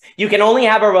sameness. You can only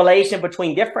have a relation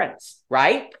between difference,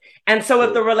 right? And so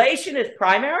if the relation is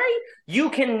primary,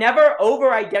 you can never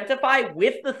over-identify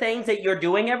with the things that you're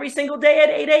doing every single day at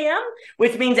 8 a.m.,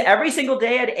 which means every single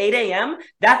day at 8 a.m.,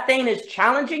 that thing is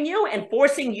challenging you and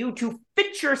forcing you to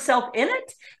fit yourself in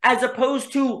it, as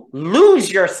opposed to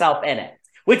lose yourself in it.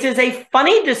 Which is a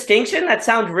funny distinction that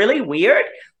sounds really weird,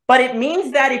 but it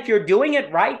means that if you're doing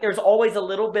it right, there's always a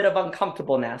little bit of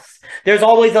uncomfortableness. There's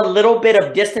always a little bit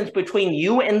of distance between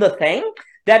you and the thing.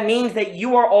 That means that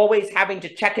you are always having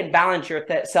to check and balance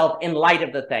yourself in light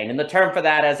of the thing. And the term for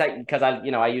that, because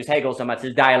I use Hegel so much,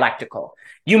 is dialectical.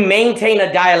 You maintain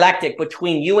a dialectic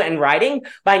between you and writing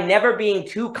by never being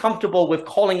too comfortable with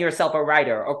calling yourself a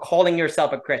writer or calling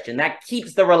yourself a Christian. That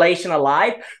keeps the relation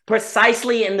alive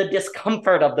precisely in the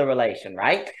discomfort of the relation,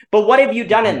 right? But what have you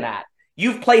done in that?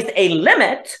 You've placed a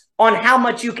limit on how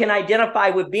much you can identify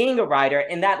with being a writer,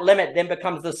 and that limit then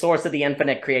becomes the source of the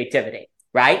infinite creativity,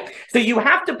 right? So you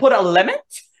have to put a limit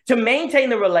to maintain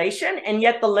the relation, and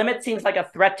yet the limit seems like a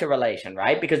threat to relation,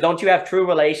 right? Because don't you have true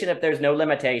relation if there's no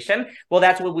limitation? Well,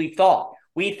 that's what we thought.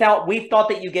 We thought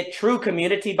that you get true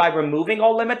community by removing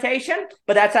all limitation,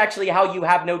 but that's actually how you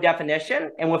have no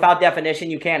definition. And without definition,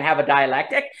 you can't have a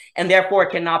dialectic, and therefore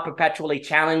it cannot perpetually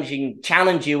challenge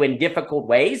you in difficult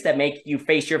ways that make you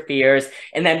face your fears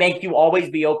and that make you always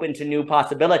be open to new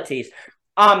possibilities.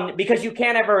 Because you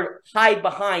can't ever hide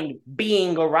behind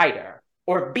being a writer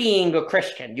or being a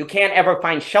Christian. You can't ever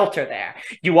find shelter there.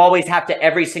 You always have to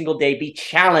every single day be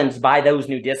challenged by those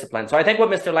new disciplines. So I think what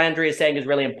Mr. Landry is saying is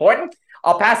really important.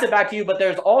 I'll pass it back to you, but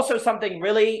there's also something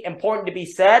really important to be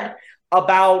said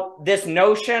about this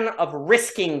notion of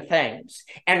risking things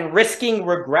and risking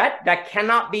regret that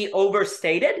cannot be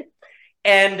overstated.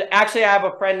 And actually, I have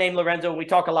a friend named Lorenzo, and we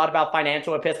talk a lot about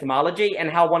financial epistemology and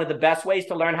how one of the best ways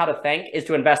to learn how to think is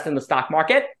to invest in the stock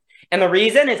market. And the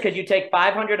reason is because you take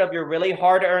 500 of your really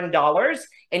hard-earned dollars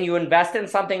and you invest in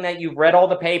something that you've read all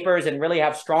the papers and really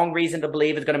have strong reason to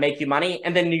believe is going to make you money,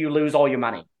 and then you lose all your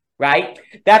money, right?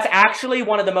 That's actually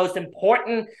one of the most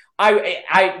important.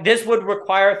 This would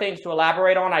require things to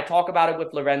elaborate on. I talk about it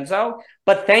with Lorenzo,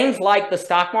 but things like the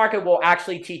stock market will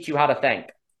actually teach you how to think.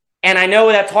 And I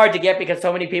know that's hard to get because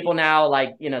so many people now,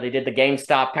 like, they did the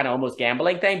GameStop kind of almost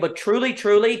gambling thing, but truly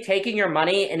taking your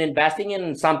money and investing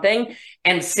in something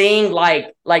and seeing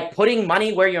like putting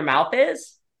money where your mouth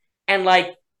is and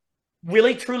like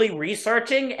really truly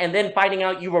researching and then finding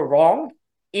out you were wrong,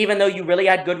 even though you really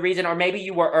had good reason, or maybe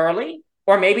you were early,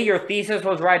 or maybe your thesis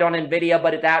was right on NVIDIA,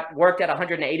 but that worked at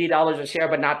 $180 a share,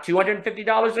 but not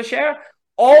 $250 a share.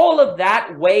 All of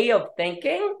that way of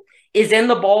thinking is in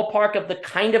the ballpark of the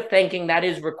kind of thinking that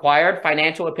is required,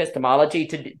 financial epistemology,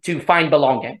 to find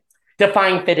belonging, to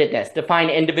find fittedness, to find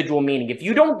individual meaning. If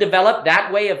you don't develop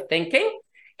that way of thinking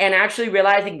and actually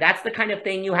realizing that's the kind of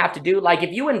thing you have to do, like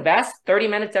if you invest 30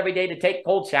 minutes every day to take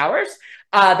cold showers,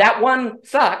 that one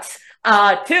sucks.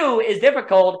 2 is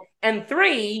difficult. And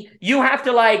 3, you have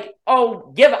to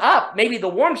give up maybe the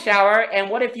warm shower. And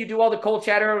what if you do all the cold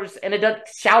showers and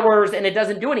it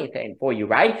doesn't do anything for you,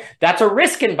 right? That's a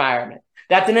risk environment.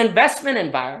 That's an investment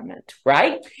environment,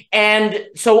 right? And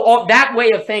so that way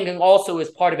of thinking also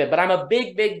is part of it. But I'm a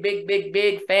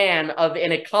big fan of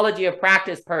an ecology of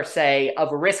practice, per se,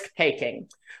 of risk taking.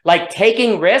 Like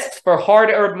taking risks for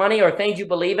hard-earned money or things you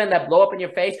believe in that blow up in your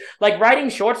face. Like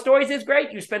writing short stories is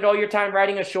great. You spend all your time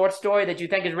writing a short story that you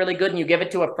think is really good and you give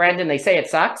it to a friend and they say it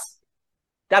sucks.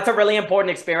 That's a really important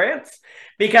experience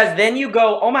because then you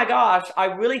go, oh my gosh, I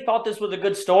really thought this was a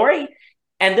good story.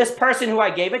 And this person who I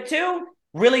gave it to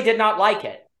really did not like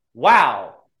it.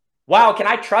 Wow. Can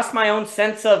I trust my own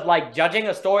sense of judging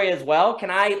a story as well?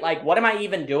 What am I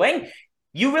even doing?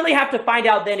 you really have to find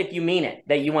out then if you mean it,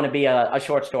 that you want to be a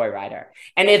short story writer.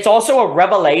 And it's also a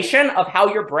revelation of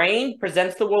how your brain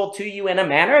presents the world to you in a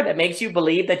manner that makes you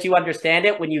believe that you understand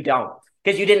it when you don't,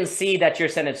 because you didn't see that your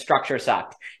sentence structure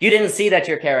sucked. You didn't see that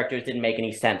your characters didn't make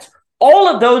any sense. All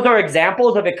of those are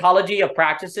examples of ecology of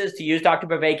practices, to use Dr.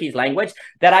 Vervaeke's language,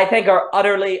 that I think are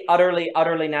utterly, utterly,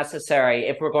 utterly necessary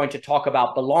if we're going to talk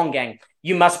about belonging.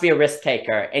 You must be a risk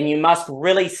taker, and you must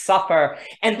really suffer.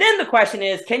 And then the question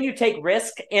is, can you take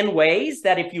risk in ways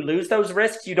that if you lose those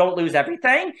risks, you don't lose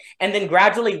everything, and then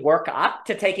gradually work up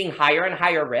to taking higher and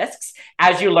higher risks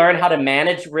as you learn how to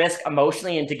manage risk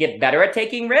emotionally and to get better at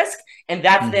taking risk? And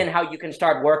that's then how you can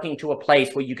start working to a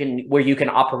place where you can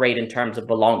operate in terms of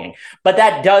belonging. But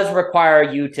that does require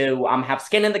you to have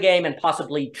skin in the game and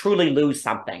possibly truly lose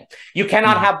something. You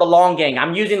cannot have belonging.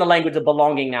 I'm using the language of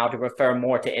belonging now to refer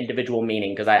more to individual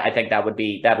meaning, because I think that would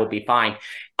be fine.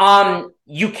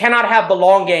 You cannot have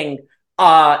belonging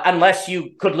unless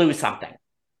you could lose something.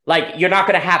 Like, you're not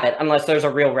going to have it unless there's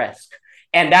a real risk.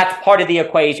 And that's part of the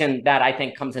equation that I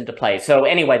think comes into play. So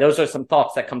anyway, those are some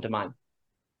thoughts that come to mind.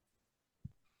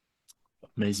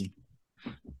 Amazing.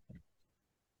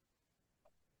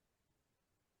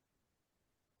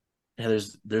 Yeah,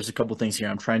 there's a couple things here.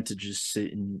 I'm trying to just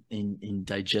sit and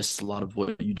digest a lot of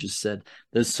what you just said.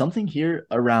 There's something here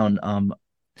around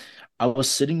I was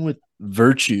sitting with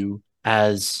virtue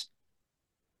as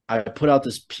I put out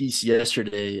this piece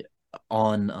yesterday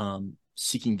on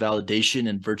seeking validation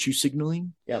and virtue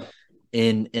signaling. Yeah.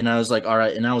 And I was like, all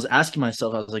right. And I was asking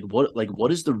myself, I was like,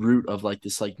 what is the root of like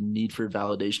this like need for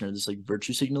validation or this like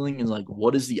virtue signaling? And like,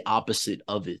 what is the opposite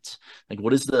of it? Like,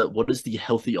 what is the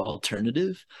healthy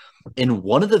alternative? And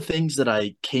one of the things that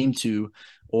I came to,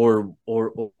 or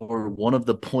one of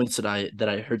the points that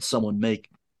I heard someone make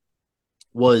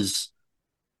was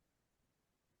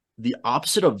the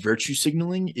opposite of virtue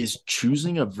signaling is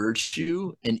choosing a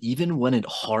virtue, and even when it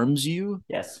harms you,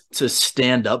 yes, to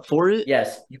stand up for it.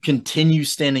 Yes, you continue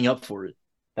standing up for it.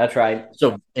 That's right.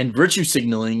 So, and virtue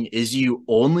signaling is you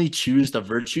only choose the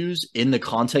virtues in the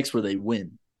context where they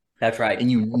win. That's right. And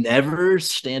you never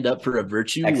stand up for a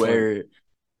virtue where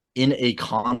in a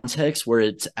context where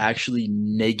it's actually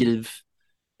negative,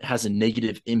 has a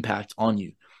negative impact on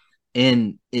you.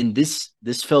 And in this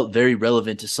felt very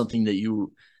relevant to something that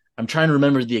I'm trying to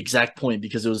remember the exact point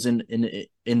because it was in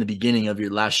the beginning of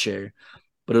your last share,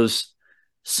 but it was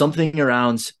something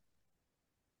around,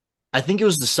 I think it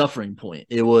was the suffering point.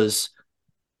 It was,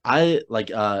 I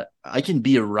can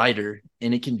be a writer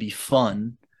and it can be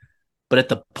fun, but at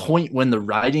the point when the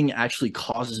writing actually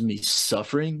causes me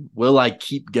suffering, will I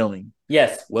keep going?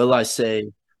 Yes. Will I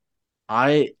say,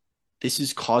 this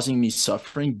is causing me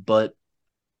suffering, but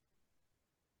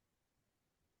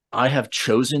I have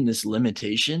chosen this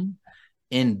limitation,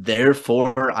 and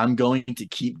therefore I'm going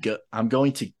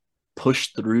to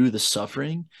push through the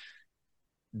suffering,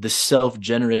 the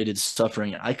self-generated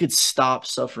suffering. I could stop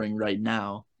suffering right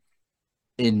now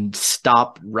and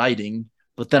stop writing,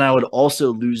 but then I would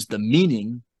also lose the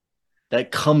meaning that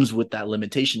comes with that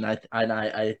limitation.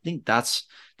 I think that's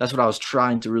what I was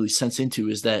trying to really sense into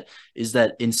is that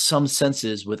in some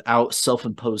senses, without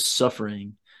self-imposed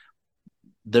suffering,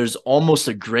 there's almost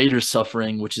a greater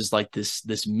suffering, which is like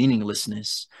this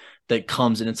meaninglessness that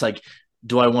comes. And it's like,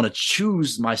 do I want to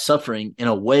choose my suffering in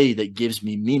a way that gives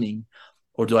me meaning?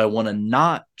 Or do I want to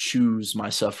not choose my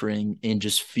suffering and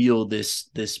just feel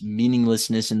this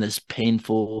meaninglessness and this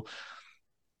painful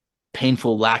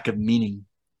lack of meaning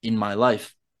in my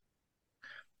life?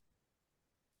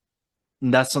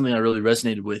 And that's something I really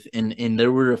resonated with. And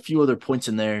there were a few other points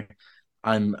in there.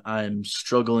 I'm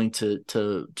struggling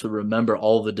to remember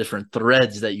all the different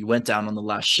threads that you went down on the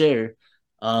last share.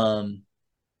 Well,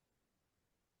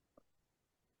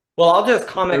 I'll just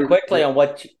comment quickly on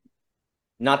what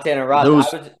not to interrupt.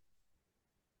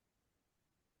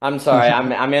 I'm sorry,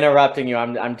 I'm interrupting you.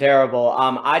 I'm terrible.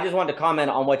 I just wanted to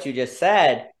comment on what you just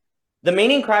said. The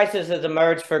meaning crisis has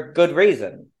emerged for good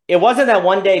reason. It wasn't that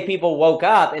one day people woke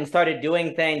up and started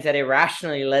doing things that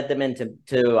irrationally led them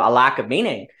into a lack of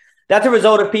meaning. That's a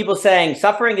result of people saying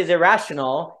suffering is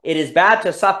irrational. It is bad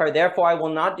to suffer. Therefore, I will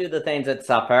not do the things that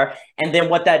suffer. And then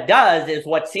what that does is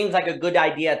what seems like a good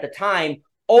idea at the time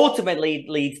ultimately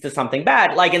leads to something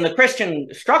bad. Like in the Christian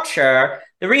structure,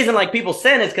 the reason like people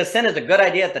sin is because sin is a good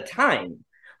idea at the time.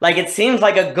 Like it seems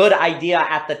like a good idea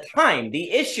at the time.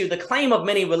 The claim of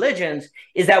many religions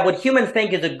is that what humans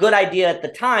think is a good idea at the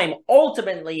time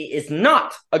ultimately is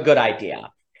not a good idea.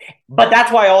 But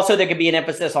that's why also there could be an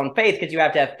emphasis on faith, because you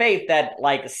have to have faith that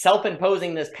like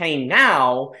self-imposing this pain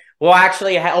now will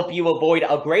actually help you avoid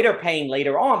a greater pain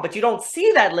later on, but you don't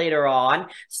see that later on.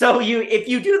 So if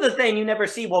you do the thing, you never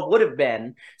see what would have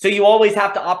been. So you always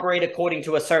have to operate according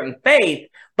to a certain faith,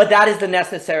 but that is the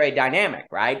necessary dynamic,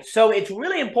 right? So it's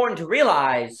really important to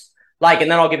realize, like,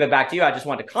 and then I'll give it back to you. I just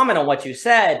want to comment on what you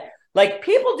said. Like,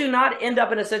 people do not end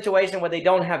up in a situation where they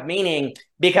don't have meaning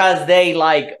because they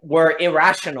like were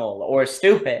irrational or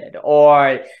stupid,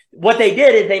 or what they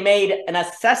did is they made an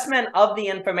assessment of the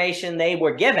information they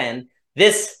were given.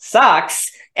 This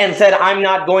sucks, and said, I'm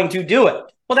not going to do it.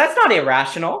 Well, that's not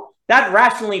irrational. That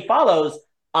rationally follows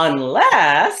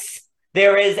unless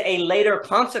there is a later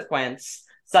consequence,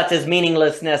 such as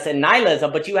meaninglessness and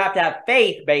nihilism. But you have to have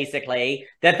faith, basically,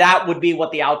 that that would be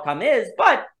what the outcome is.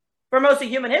 But for most of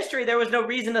human history, there was no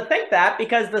reason to think that,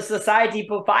 because the society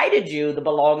provided you the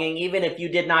belonging, even if you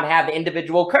did not have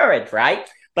individual courage, right?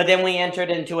 But then we entered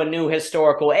into a new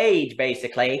historical age,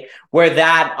 basically, where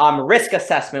that risk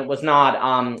assessment was not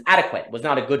adequate, was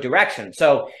not a good direction.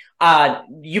 So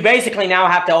you basically now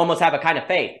have to almost have a kind of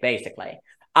faith, basically,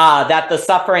 that the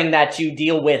suffering that you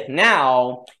deal with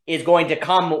now is going to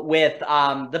come with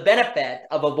the benefit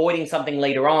of avoiding something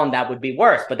later on that would be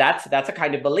worse. But that's a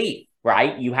kind of belief,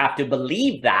 right? You have to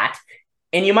believe that,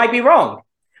 and you might be wrong.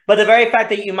 But the very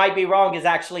fact that you might be wrong is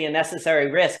actually a necessary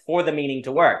risk for the meaning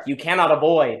to work. You cannot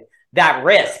avoid that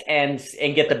risk and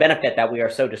get the benefit that we are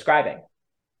so describing.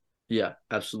 Yeah,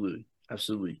 absolutely.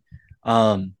 Absolutely.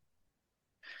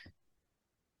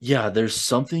 Yeah, there's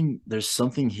something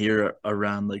here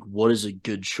around like, what is a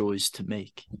good choice to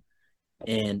make?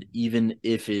 And even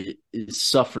if it is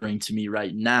suffering to me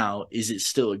right now, is it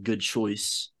still a good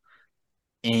choice?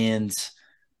 And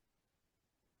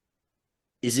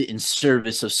is it in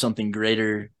service of something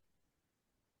greater,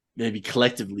 maybe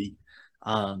collectively?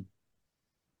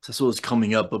 That's what was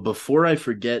coming up. But before I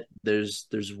forget, there's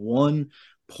one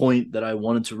point that I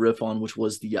wanted to riff on, which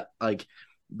was the like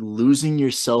losing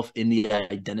yourself in the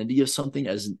identity of something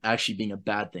as actually being a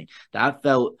bad thing. That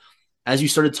felt, as you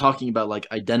started talking about like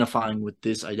identifying with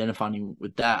this, identifying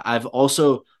with that, I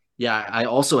also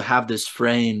have this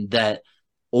frame that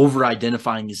over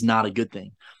identifying is not a good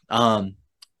thing.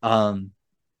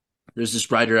 There's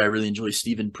this writer I really enjoy,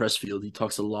 Stephen Pressfield. He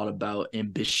talks a lot about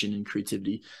ambition and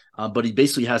creativity, but he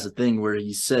basically has a thing where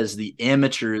he says the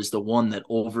amateur is the one that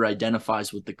over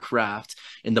identifies with the craft,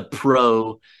 and the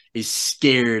pro is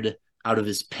scared out of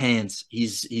his pants.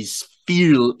 He's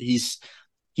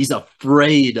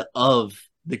afraid of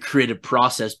the creative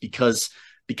process because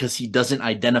he doesn't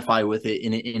identify with it,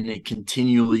 and it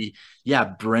continually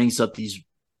brings up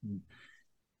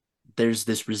there's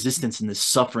this resistance and this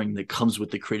suffering that comes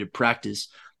with the creative practice.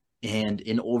 And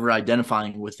in over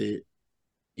identifying with it,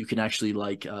 you can actually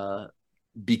like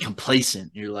be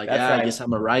complacent. You're like, right. I guess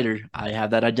I'm a writer. I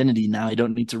have that identity now. I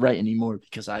don't need to write anymore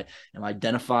because I am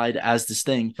identified as this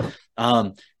thing.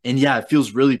 And it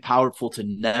feels really powerful to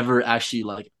never actually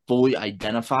like fully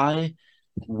identify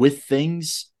with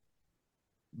things,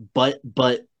 but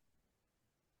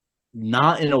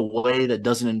not in a way that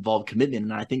doesn't involve commitment.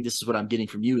 And I think this is what I'm getting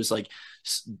from you, is like,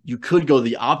 you could go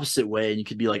the opposite way, and you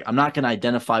could be like, I'm not going to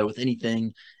identify with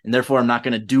anything, and therefore I'm not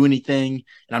going to do anything,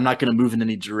 and I'm not going to move in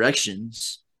any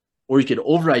directions. Or you could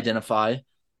over identify,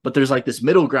 but there's like this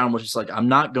middle ground, which is like, I'm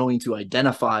not going to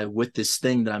identify with this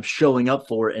thing that I'm showing up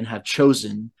for and have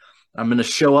chosen. I'm going to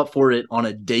show up for it on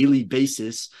a daily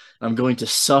basis. I'm going to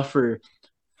suffer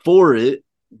for it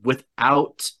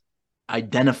without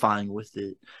identifying with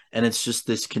it. And it's just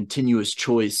this continuous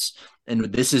choice. And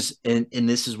this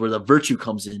is where the virtue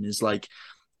comes in, is like,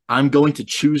 I'm going to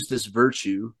choose this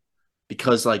virtue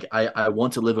because like I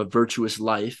want to live a virtuous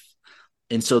life.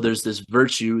 And so there's this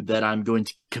virtue that I'm going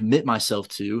to commit myself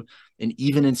to. And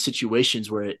even in situations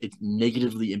where it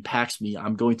negatively impacts me,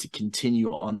 I'm going to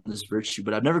continue on this virtue,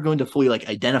 but I'm never going to fully like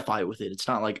identify with it. It's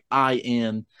not like I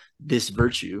am this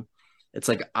virtue. It's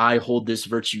like I hold this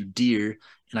virtue dear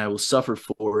and I will suffer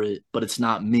for it, but it's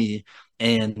not me.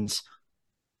 And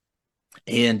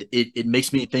it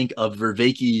makes me think of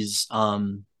Vervaeke's,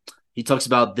 he talks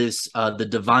about this, the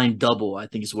divine double, I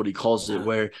think is what he calls it,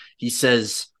 where he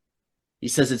says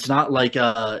it's not like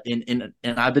and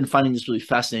I've been finding this really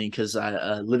fascinating because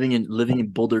living in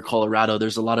Boulder, Colorado,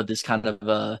 there's a lot of this kind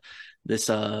of this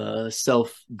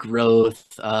self-growth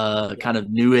kind of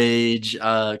new age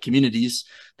communities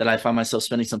that I find myself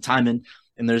spending some time in.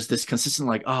 And there's this consistent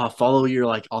like, follow your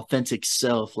like authentic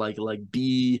self, like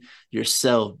be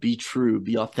yourself, be true,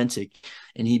 be authentic.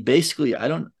 And he basically, I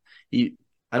don't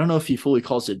know if he fully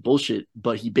calls it bullshit,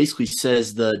 but he basically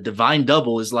says the divine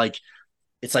double is like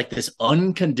it's like this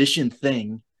unconditioned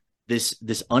thing,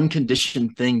 this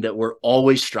unconditioned thing that we're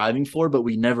always striving for, but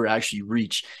we never actually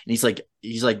reach. And he's like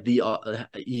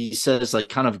he says like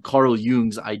kind of Carl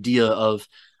Jung's idea of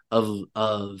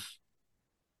I'm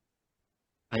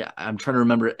trying to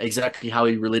remember exactly how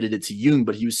he related it to Jung,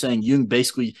 but he was saying Jung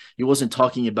basically, he wasn't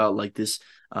talking about like this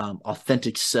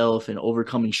authentic self and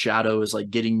overcoming shadow is like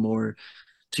getting more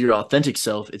to your authentic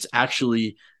self. It's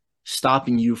actually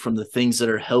stopping you from the things that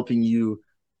are helping you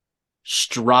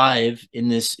strive in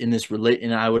this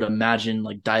and I would imagine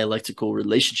like dialectical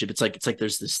relationship. It's like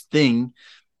there's this thing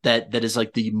that is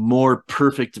like the more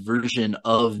perfect version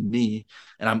of me,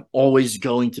 and I'm always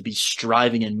going to be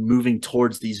striving and moving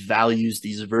towards these values,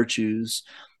 these virtues,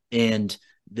 and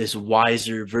this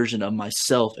wiser version of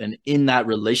myself. And in that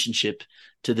relationship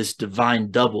to this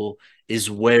divine double is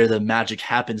where the magic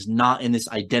happens, not in this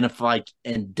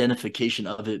identification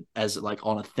of it as like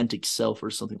an authentic self or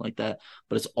something like that,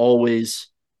 but it's always,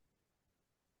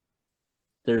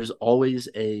 there's always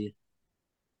a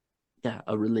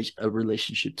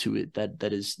relationship to it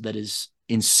that is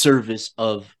in service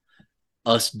of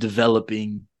us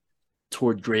developing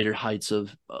toward greater heights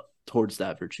of towards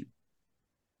that virtue.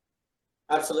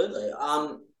 Absolutely.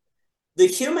 The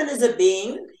human is a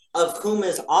being of whom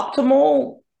is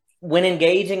optimal when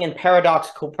engaging in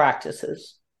paradoxical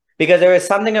practices, because there is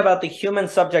something about the human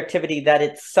subjectivity that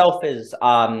itself is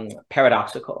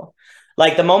paradoxical.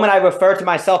 Like the moment I refer to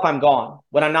myself, I'm gone.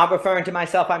 When I'm not referring to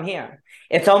myself, I'm here.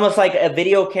 It's almost like a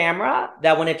video camera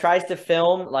that when it tries to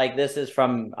film, like this is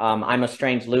from I'm a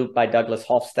Strange Loop by Douglas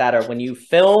Hofstadter. When you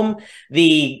film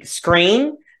the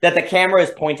screen that the camera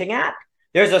is pointing at,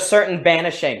 there's a certain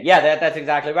vanishing. Yeah, that's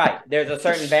exactly right. There's a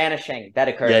certain vanishing that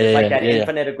occurs. It's like that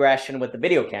infinite aggression with the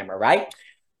video camera, right?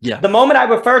 Yeah. The moment I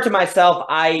refer to myself,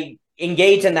 I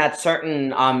engage in that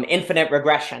certain infinite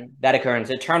regression that occurs,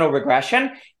 eternal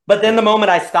regression. But then the moment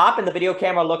I stop and the video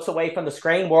camera looks away from the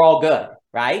screen, we're all good,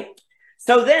 right?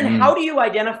 So then how do you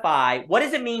identify, what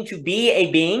does it mean to be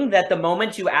a being that the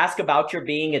moment you ask about your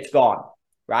being, it's gone,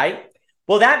 right?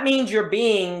 Well, that means your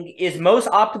being is most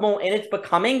optimal in its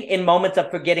becoming in moments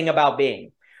of forgetting about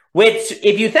being, which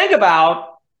if you think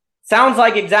about, sounds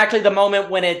like exactly the moment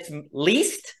when it's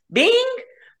least being,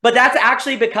 but that's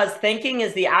actually because thinking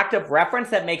is the act of reference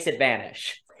that makes it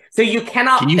vanish. So you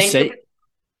cannot think.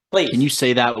 Please. Can you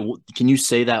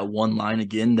say that one line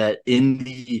again, that in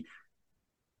the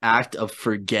act of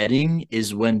forgetting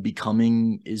is when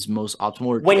becoming is most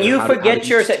optimal? When you forget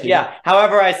yourself, yeah.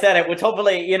 However I said it, which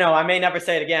hopefully, I may never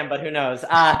say it again, but who knows?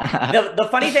 The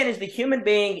funny thing is the human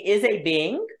being is a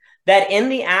being that in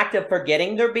the act of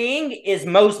forgetting their being is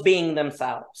most being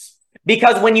themselves.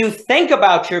 Because when you think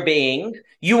about your being,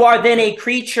 you are then a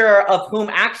creature of whom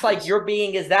acts like your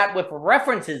being is that with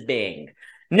references being.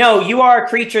 No, you are a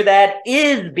creature that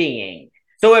is being.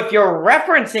 So if you're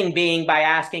referencing being by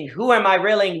asking, who am I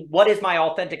really? What is my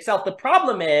authentic self? The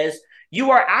problem is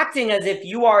you are acting as if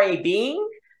you are a being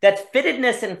that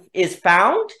fittedness is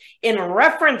found in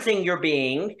referencing your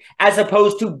being as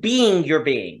opposed to being your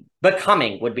being.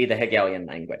 Becoming would be the Hegelian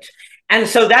language. And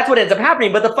so that's what ends up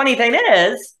happening. But the funny thing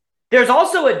is, there's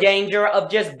also a danger of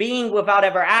just being without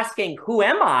ever asking, who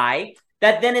am I?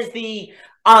 That then is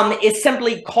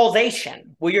simply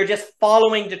causation, where you're just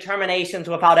following determinations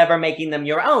without ever making them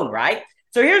your own, right?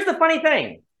 So here's the funny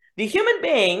thing. The human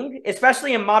being,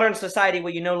 especially in modern society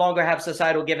where you no longer have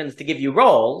societal givens to give you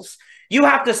roles, you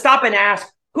have to stop and ask,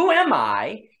 who am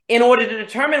I? In order to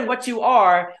determine what you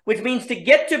are, which means to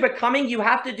get to becoming, you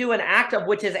have to do an act of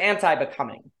which is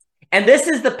anti-becoming. And this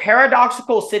is the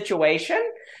paradoxical situation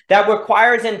that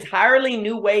requires entirely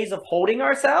new ways of holding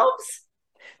ourselves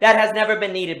that has never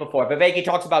been needed before. Viveki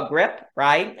talks about grip,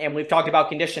 right? And we've talked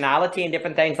about conditionality and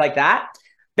different things like that.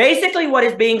 Basically, what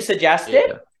is being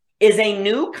suggested is a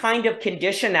new kind of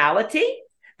conditionality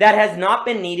that has not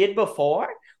been needed before,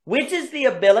 which is the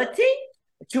ability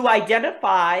to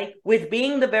identify with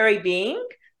being the very being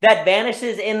that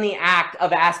vanishes in the act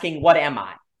of asking, what am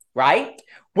I, right?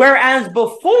 Whereas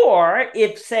before,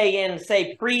 if let's say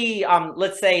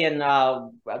in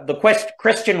the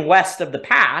Christian West of the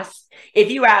past, if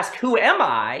you ask, who am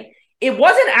I? It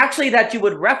wasn't actually that you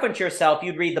would reference yourself,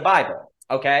 you'd read the Bible.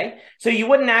 Okay, so you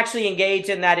wouldn't actually engage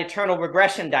in that eternal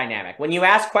regression dynamic. When you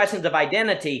ask questions of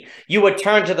identity, you would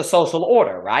turn to the social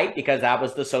order, right? Because that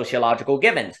was the sociological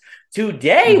givens.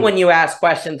 Today, when you ask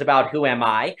questions about who am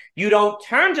I, you don't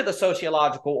turn to the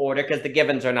sociological order because the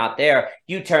givens are not there.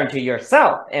 You turn to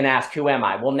yourself and ask, who am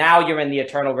I? Well, now you're in the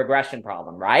eternal regression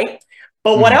problem, right?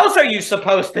 But what else are you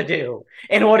supposed to do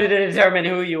in order to determine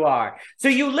who you are? So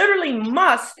you literally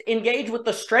must engage with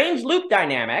the strange loop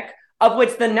dynamic of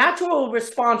which the natural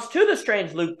response to the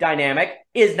strange loop dynamic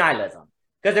is nihilism.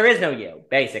 Because there is no you,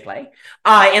 basically.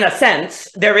 In a sense,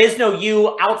 there is no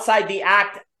you outside the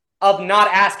act of not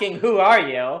asking, who are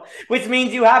you? Which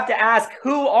means you have to ask,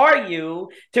 who are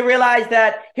you? To realize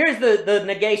that, here's the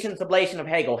negation sublation of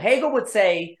Hegel. Hegel would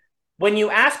say, when you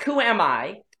ask, who am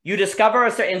I? You discover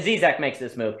a certain, and Zizek makes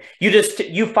this move,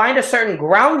 you find a certain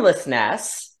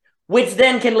groundlessness, which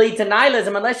then can lead to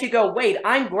nihilism unless you go, wait,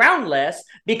 I'm groundless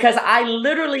because I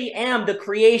literally am the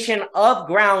creation of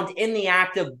ground in the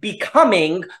act of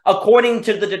becoming according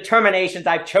to the determinations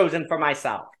I've chosen for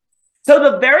myself. So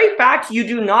the very fact you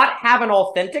do not have an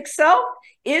authentic self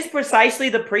is precisely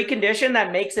the precondition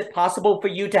that makes it possible for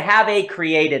you to have a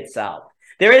created self.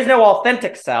 There is no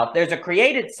authentic self. There's a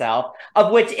created self,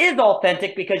 of which is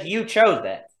authentic because you chose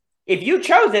it. If you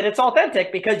chose it, it's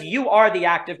authentic because you are the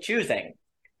act of choosing.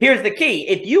 Here's the key.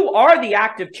 If you are the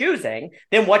act of choosing,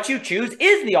 then what you choose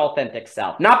is the authentic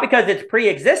self. Not because it's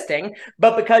pre-existing,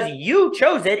 but because you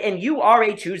chose it and you are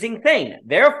a choosing thing.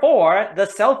 Therefore, the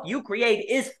self you create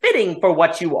is fitting for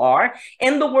what you are.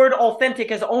 And the word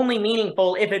authentic is only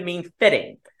meaningful if it means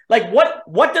fitting. Like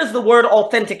what does the word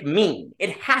authentic mean?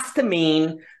 It has to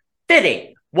mean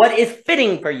fitting. What is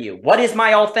fitting for you? What is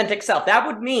my authentic self? That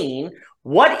would mean,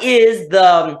 what is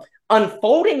the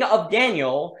unfolding of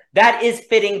Daniel that is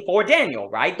fitting for Daniel,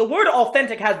 right? The word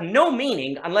authentic has no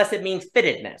meaning unless it means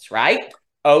fittedness, right?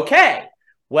 Okay.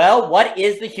 Well, what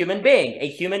is the human being? A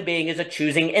human being is a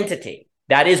choosing entity.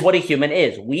 That is what a human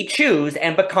is. We choose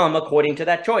and become according to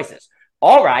that choices.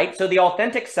 All right. So the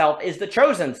authentic self is the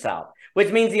chosen self,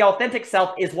 which means the authentic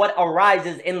self is what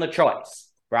arises in the choice,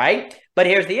 right? But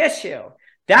here's the issue.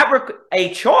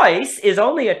 A choice is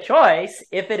only a choice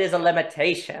if it is a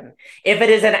limitation, if it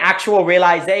is an actual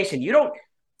realization.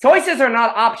 Choices are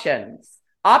not options.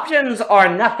 Options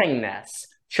are nothingness.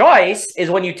 Choice is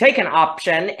when you take an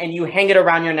option and you hang it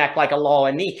around your neck like a law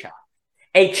in Nietzsche.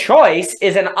 A choice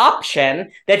is an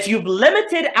option that you've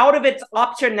limited out of its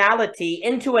optionality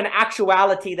into an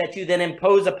actuality that you then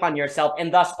impose upon yourself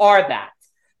and thus are that.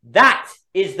 That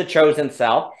is the chosen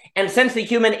self. And since the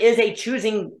human is a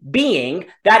choosing being,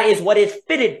 that is what is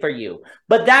fitted for you.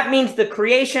 But that means the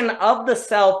creation of the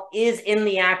self is in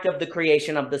the act of the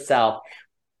creation of the self,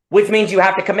 which means you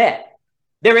have to commit.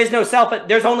 There is no self,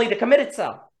 there's only the committed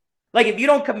self. Like if you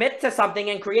don't commit to something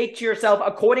and create to yourself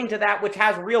according to that which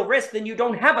has real risk, then you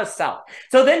don't have a self.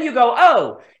 So then you go,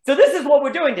 oh, so this is what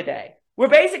we're doing today. We're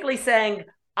basically saying,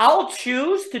 I'll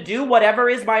choose to do whatever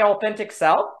is my authentic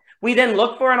self. We then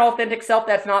look for an authentic self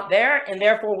that's not there, and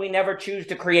therefore we never choose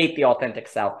to create the authentic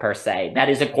self per se. That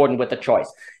is according with the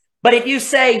choice. But if you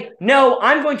say, no,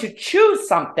 I'm going to choose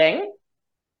something,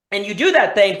 and you do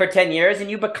that thing for 10 years, and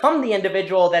you become the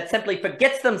individual that simply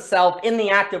forgets themselves in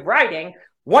the act of writing,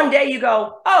 one day you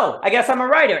go, oh, I guess I'm a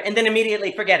writer, and then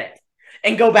immediately forget it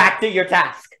and go back to your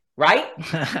task, right?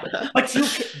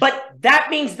 But that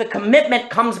means the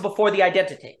commitment comes before the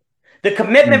identity. The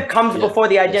commitment comes before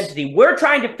the identity. Yes. We're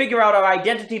trying to figure out our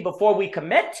identity before we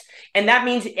commit. And that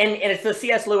means, and it's the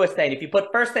C.S. Lewis thing. If you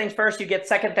put first things first, you get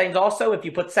second things also. If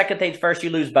you put second things first,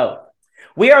 you lose both.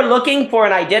 We are looking for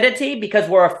an identity because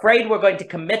we're afraid we're going to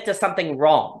commit to something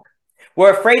wrong.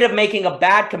 We're afraid of making a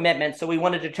bad commitment. So we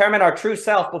want to determine our true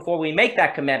self before we make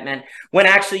that commitment, when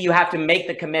actually you have to make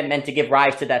the commitment to give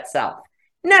rise to that self.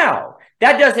 Now,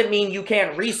 that doesn't mean you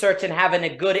can't research and have a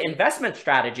good investment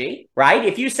strategy, right?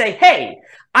 If you say, hey,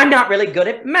 I'm not really good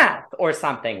at math or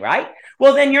something, right?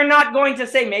 Well, then you're not going to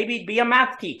say maybe be a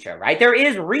math teacher, right? There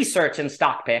is research in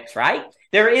stock picks, right?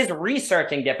 There is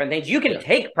research in different things. You can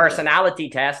take personality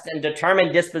tests and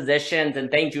determine dispositions and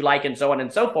things you like and so on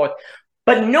and so forth.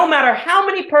 But no matter how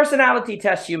many personality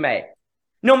tests you make,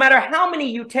 no matter how many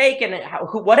you take and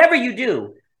whatever you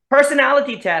do,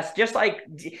 personality tests, just like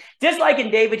in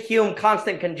David Hume,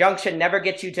 constant conjunction never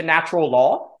gets you to natural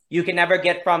law. You can never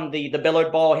get from the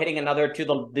billiard ball hitting another to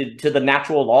the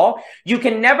natural law. You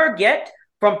can never get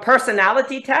from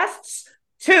personality tests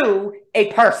to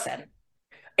a person.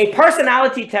 A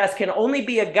personality test can only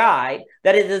be a guide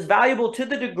that is as valuable to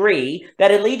the degree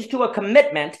that it leads to a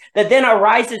commitment that then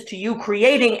arises to you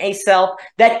creating a self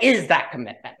that is that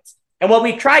commitment. And what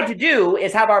we've tried to do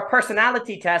is have our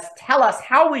personality tests tell us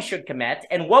how we should commit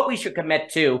and what we should commit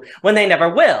to when they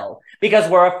never will, because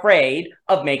we're afraid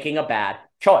of making a bad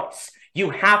choice.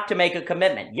 You have to make a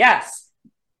commitment. Yes.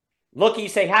 Look, you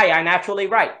say, hey, I naturally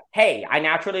write. Hey, I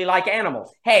naturally like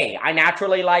animals. Hey, I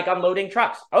naturally like unloading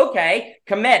trucks. Okay,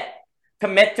 commit.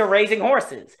 Commit to raising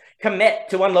horses. Commit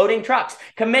to unloading trucks.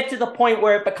 Commit to the point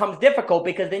where it becomes difficult,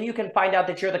 because then you can find out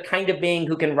that you're the kind of being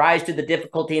who can rise to the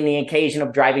difficulty and the occasion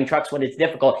of driving trucks when it's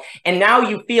difficult. And now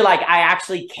you feel like I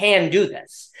actually can do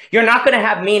this. You're not going to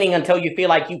have meaning until you feel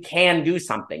like you can do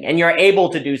something and you're able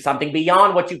to do something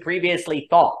beyond what you previously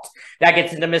thought. That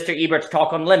gets into Mr. Ebert's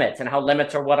talk on limits and how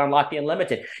limits are what unlock the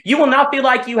unlimited. You will not feel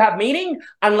like you have meaning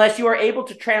unless you are able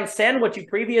to transcend what you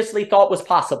previously thought was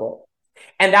possible.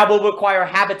 And that will require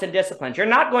habits and disciplines. You're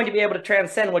not going to be able to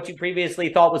transcend what you previously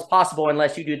thought was possible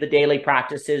unless you do the daily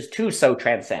practices to so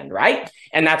transcend, right?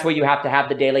 And that's where you have to have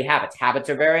the daily habits. Habits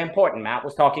are very important. Matt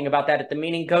was talking about that at the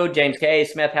Meaning Code. James K.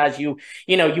 Smith has you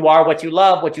are what you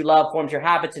love forms your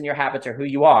habits, and your habits are who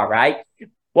you are, right?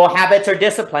 Well, habits are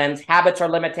disciplines. Habits are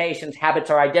limitations.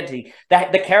 Habits are identity.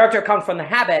 The character comes from the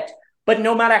habit, but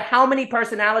no matter how many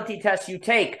personality tests you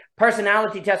take,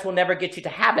 personality tests will never get you to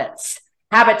habits.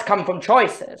 Habits come from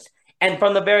choices. And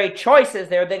from the very choices,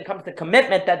 there then comes the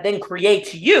commitment that then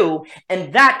creates you.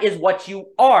 And that is what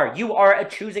you are. You are a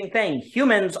choosing thing.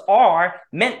 Humans are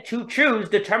meant to choose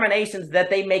determinations that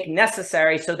they make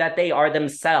necessary so that they are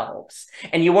themselves.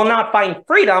 And you will not find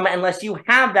freedom unless you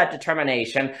have that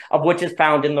determination, of which is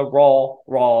found in the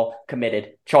raw,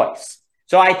 committed choice.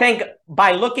 So I think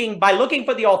by looking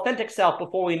for the authentic self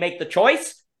before we make the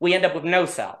choice, we end up with no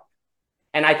self.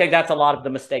 And I think that's a lot of the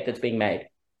mistake that's being made.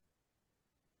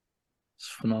 It's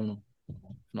phenomenal.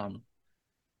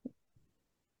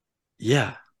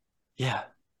 Yeah.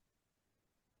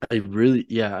 I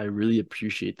really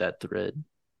appreciate that thread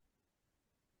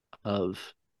of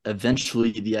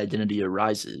eventually the identity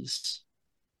arises,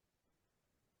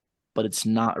 but it's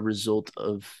not a result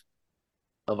of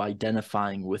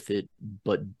identifying with it,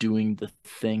 but doing the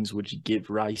things which give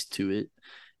rise to it.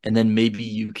 And then maybe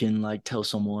you can like tell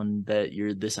someone that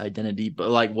you're this identity, but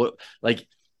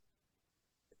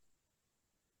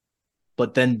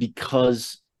but then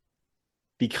because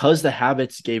the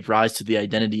habits gave rise to the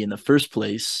identity in the first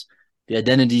place, the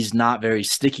identity is not very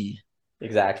sticky.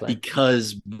 Exactly.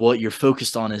 Because what you're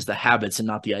focused on is the habits and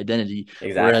not the identity.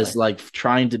 Exactly. Whereas like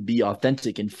trying to be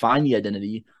authentic and find the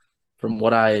identity, from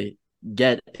what I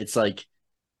get, it's like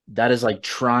that is like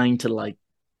trying to like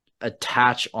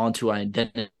attach onto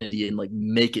identity and like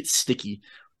make it sticky,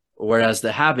 whereas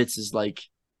the habits is like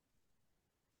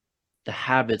the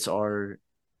habits are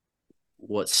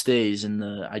what stays and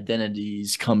the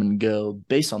identities come and go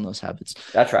based on those habits.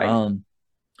 That's right.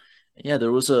 Yeah,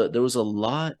 there was a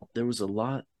lot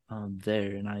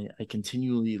there, and I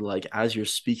continually, like, as you're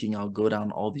speaking, I'll go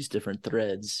down all these different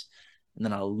threads and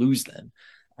then I'll lose them.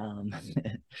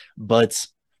 But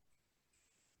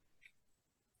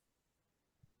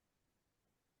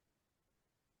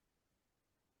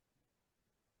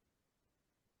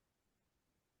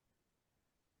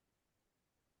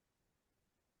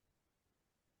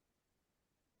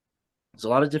there's a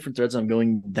lot of different threads I'm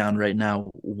going down right now.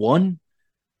 One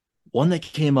that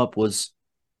came up was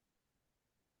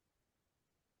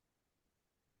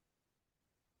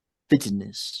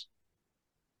fittedness.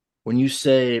 When you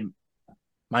say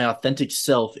my authentic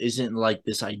self isn't like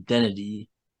this identity,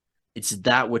 it's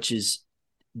that which is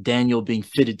Daniel being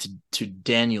fitted to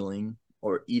Danieling,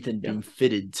 or Ethan being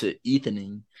fitted to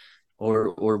Ethaning,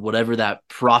 or whatever that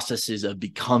process is of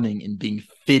becoming and being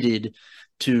fitted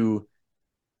to.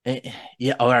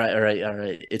 Yeah, all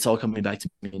right. It's all coming back to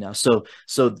me now. So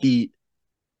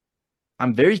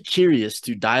I'm very curious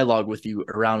to dialogue with you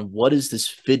around what is this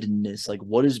fittedness, like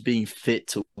what is being fit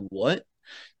to what,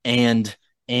 and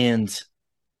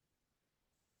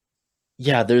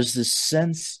yeah, there's this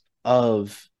sense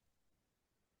of,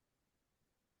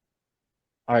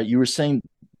 all right, you were saying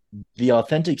the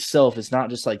authentic self is not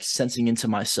just like sensing into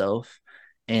myself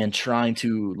and trying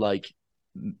to like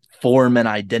form an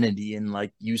identity and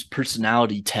like use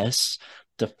personality tests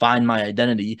to find my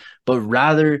identity, but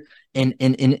rather, and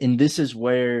this is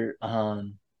where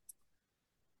what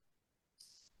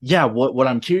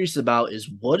I'm curious about is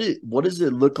what does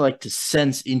it look like to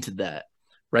sense into that,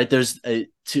 right? There's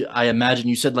I imagine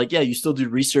you said like, yeah, you still do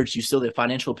research, you still do the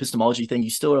financial epistemology thing, you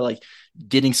still are like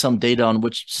getting some data on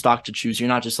which stock to choose. You're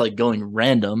not just like going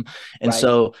random. And right.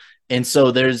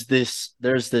 so there's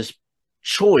this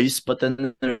choice, but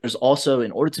then there's also,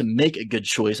 in order to make a good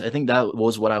choice, I think that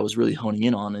was what I was really honing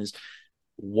in on, is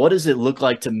what does it look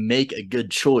like to make a good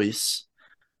choice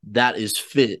that is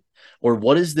fit? Or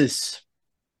what is this,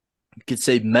 you could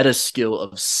say, meta skill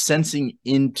of sensing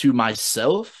into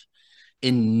myself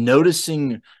and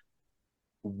noticing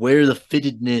where the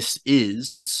fittedness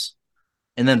is,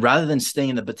 and then rather than staying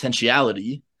in the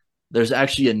potentiality, there's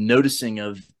actually a noticing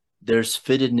of there's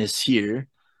fittedness here,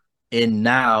 And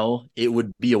now it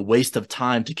would be a waste of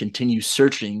time to continue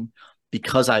searching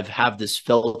because I've have this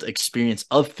felt experience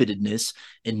of fittedness.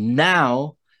 And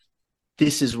now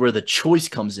this is where the choice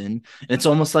comes in. And it's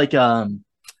almost like I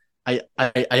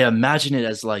imagine it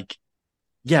as like,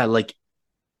 yeah, like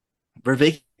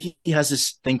Vervaeke has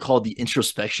this thing called the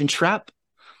introspection trap,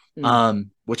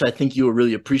 which I think you will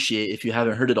really appreciate if you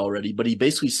haven't heard it already. But he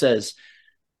basically says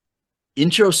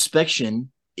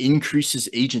introspection increases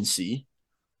agency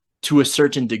to a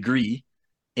certain degree,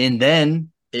 and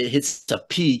then it hits a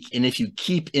peak. And if you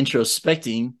keep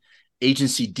introspecting,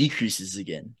 agency decreases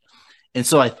again. And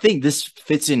so I think this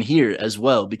fits in here as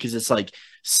well, because it's like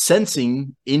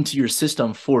sensing into your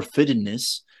system for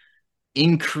fittedness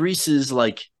increases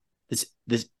like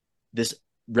this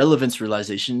relevance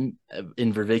realization,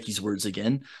 in Vervaeke's words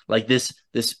again, like this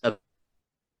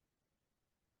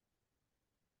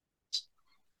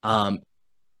and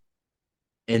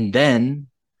then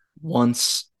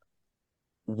once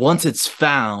it's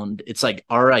found, it's like,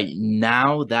 all right,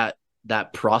 now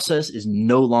that process is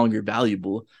no longer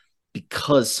valuable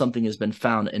because something has been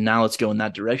found, and now let's go in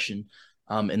that direction,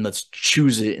 and let's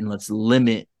choose it, and let's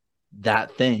limit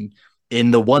that thing.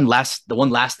 And the one last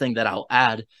thing that I'll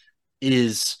add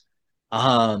is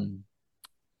also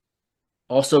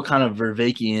kind of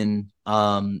Vervaekean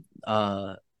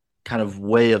kind of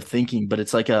way of thinking, but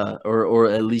it's like or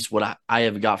at least what I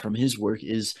have got from his work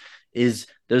is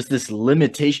there's this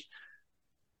limitation.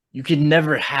 You can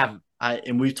never have,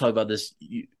 and we've talked about this,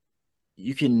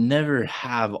 you can never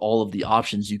have all of the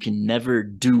options. You can never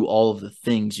do all of the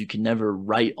things. You can never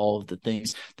write all of the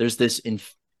things. There's this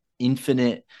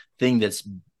infinite thing that's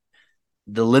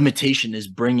the limitation is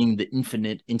bringing the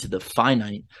infinite into the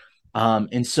finite.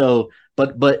 And so,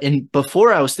 but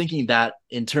before I was thinking that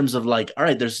in terms of like, all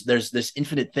right, there's this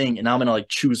infinite thing, and now I'm gonna like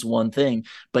choose one thing.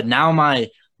 But now my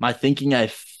thinking, I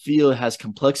feel, has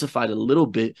complexified a little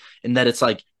bit, in that it's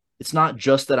like, it's not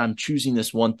just that I'm choosing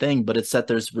this one thing, but it's that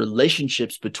there's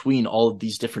relationships between all of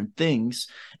these different things,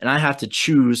 and I have to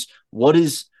choose what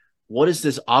is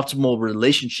this optimal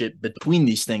relationship between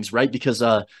these things, right? Because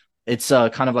it's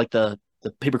kind of like the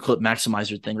paperclip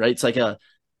maximizer thing, right? It's like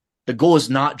the goal is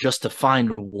not just to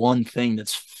find one thing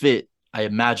that's fit, I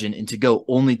imagine, and to go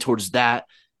only towards that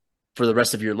for the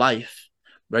rest of your life,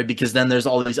 right? Because then there's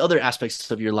all these other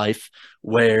aspects of your life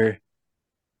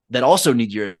that also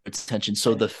need your attention.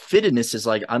 So the fittedness is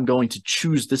like, I'm going to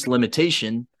choose this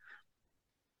limitation,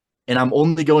 and I'm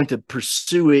only going to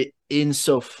pursue it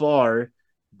insofar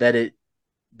that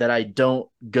I don't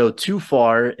go too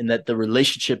far, and that the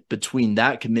relationship between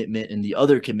that commitment and the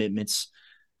other commitments.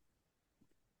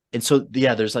 And so,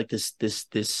 yeah, there's like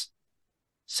this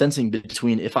sensing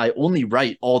between, if I only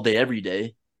write all day, every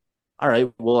day, all right,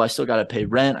 well, I still got to pay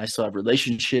rent. I still have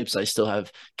relationships. I still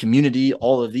have community,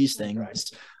 all of these things. Right.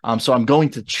 So I'm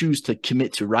going to choose to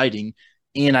commit to writing,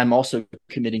 and I'm also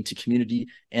committing to community,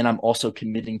 and I'm also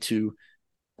committing to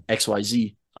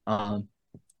XYZ.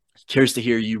 Curious to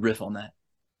hear you riff on that.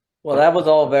 Well, that was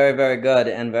all very, very good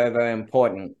and very, very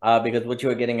important, because what you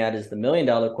were getting at is the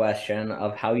 $1,000,000 question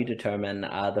of how you determine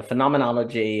the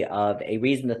phenomenology of a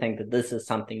reason to think that this is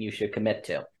something you should commit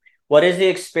to. What is the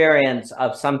experience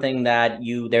of something that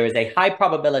there is a high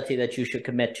probability that you should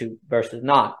commit to versus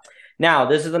not? Now,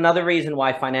 this is another reason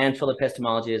why financial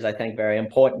epistemology is, I think, very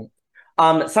important.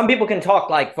 Some people can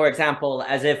talk, like, for example,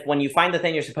 as if when you find the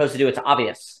thing you're supposed to do, it's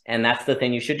obvious, and that's the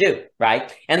thing you should do,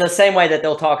 right? In the same way that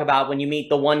they'll talk about when you meet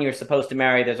the one you're supposed to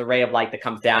marry, there's a ray of light that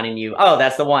comes down in you. Oh,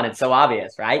 that's the one. It's so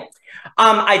obvious, right?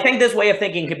 I think this way of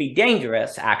thinking could be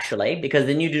dangerous, actually, because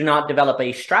then you do not develop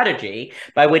a strategy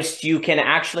by which you can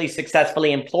actually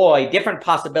successfully employ different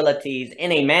possibilities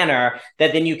in a manner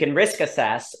that then you can risk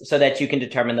assess so that you can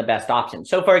determine the best option.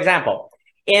 So, for example,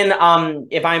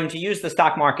 if I'm to use the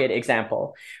stock market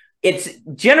example, it's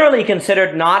generally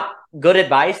considered not good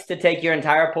advice to take your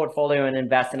entire portfolio and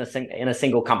invest in a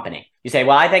single company. You say,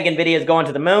 well, I think NVIDIA is going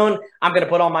to the moon. I'm going to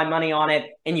put all my money on it,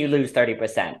 and you lose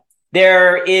 30%.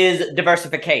 There is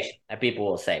diversification that people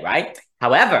will say, right?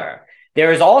 However,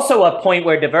 there is also a point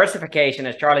where diversification,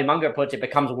 as Charlie Munger puts it,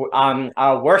 becomes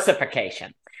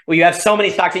worsification. Where you have so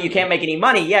many stocks that you can't make any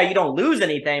money. Yeah, you don't lose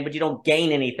anything, but you don't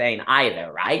gain anything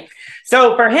either, right?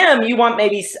 So for him, you want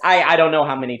maybe, I don't know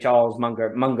how many Charles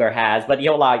Munger has, but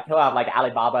he'll have like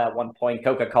Alibaba at one point,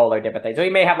 Coca-Cola, different things. So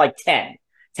he may have like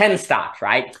 10 stocks,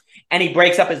 right? And he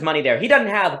breaks up his money there. He doesn't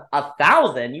have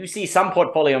 1,000. You see some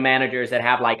portfolio managers that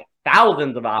have like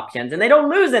thousands of options, and they don't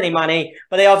lose any money,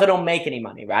 but they also don't make any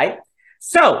money, right?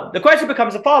 So the question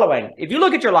becomes the following. If you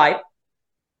look at your life,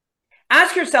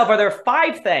 ask yourself, are there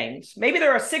 5 things, maybe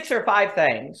there are 6 or 5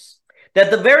 things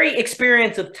that the very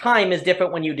experience of time is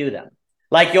different when you do them.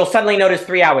 Like you'll suddenly notice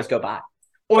 3 hours go by.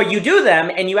 Or you do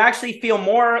them and you actually feel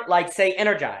more like, say,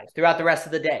 energized throughout the rest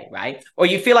of the day, right? Or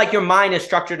you feel like your mind is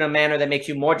structured in a manner that makes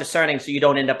you more discerning so you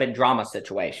don't end up in drama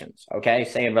situations, okay?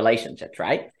 Say in relationships,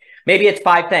 right? Maybe it's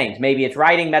 5 things. Maybe it's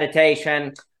writing,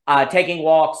 meditation, taking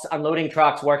walks, unloading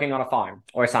trucks, working on a farm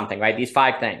or something, right? These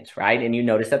 5 things, right? And you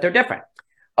notice that they're different.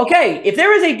 Okay, if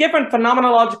there is a different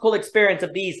phenomenological experience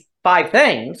of these 5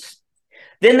 things,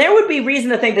 then there would be reason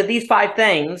to think that these 5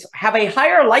 things have a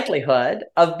higher likelihood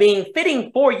of being fitting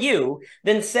for you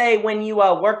than, say, when you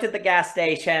worked at the gas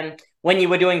station, when you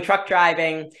were doing truck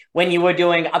driving, when you were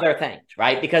doing other things,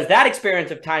 right? Because that experience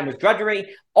of time was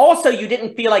drudgery. Also, you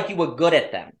didn't feel like you were good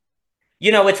at them.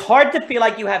 You know, it's hard to feel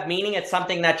like you have meaning at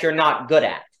something that you're not good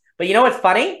at. But you know what's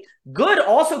funny? Good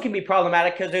also can be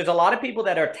problematic because there's a lot of people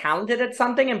that are talented at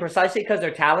something, and precisely because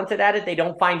they're talented at it, they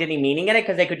don't find any meaning in it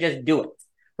because they could just do it.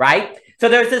 Right? So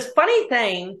there's this funny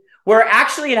thing where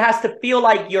actually it has to feel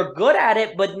like you're good at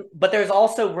it, but there's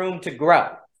also room to grow.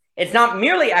 It's not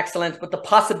merely excellence, but the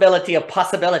possibility of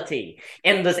possibility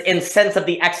in sense of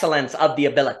the excellence of the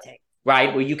ability,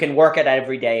 right? Where you can work at it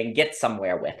every day and get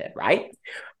somewhere with it, right?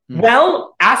 Mm-hmm.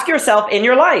 Well, ask yourself in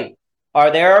your life, are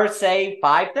there, say,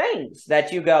 5 things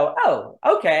that you go, oh,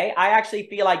 okay, I actually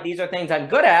feel like these are things I'm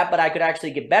good at, but I could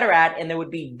actually get better at, and there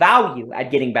would be value at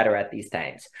getting better at these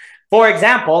things. For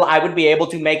example, I would be able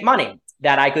to make money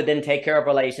that I could then take care of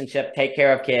relationships, take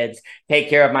care of kids, take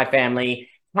care of my family,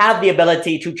 have the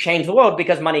ability to change the world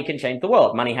because money can change the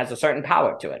world. Money has a certain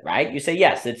power to it, right? You say,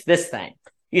 yes, it's this thing.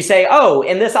 You say, oh,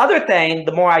 in this other thing,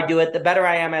 the more I do it, the better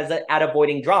I am at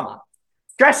avoiding drama.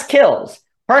 Stress kills.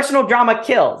 Personal drama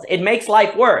kills. It makes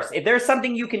life worse. If there's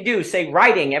something you can do, say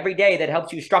writing every day that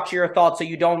helps you structure your thoughts so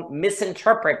you don't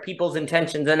misinterpret people's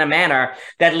intentions in a manner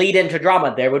that lead into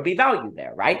drama, there would be value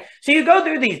there, right? So you go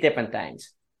through these different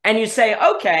things and you say,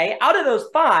 okay, out of those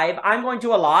 5, I'm going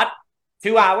to allot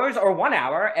 2 hours or 1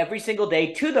 hour every single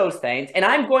day to those things. And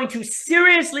I'm going to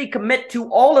seriously commit to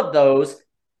all of those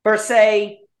for,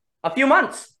 say, a few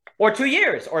months or 2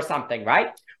 years or something, right?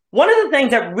 One of the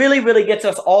things that really, really gets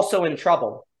us also in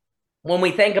trouble when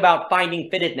we think about finding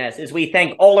fittedness is we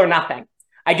think all or nothing.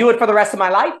 I do it for the rest of my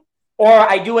life, or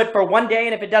I do it for 1 day,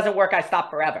 and if it doesn't work, I stop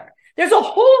forever. There's a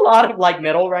whole lot of like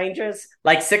middle ranges,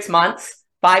 like 6 months,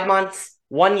 5 months,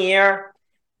 1 year.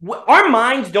 Our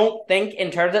minds don't think in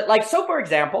terms of like, so for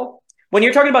example, when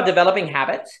you're talking about developing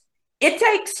habits, it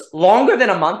takes longer than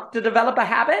a month to develop a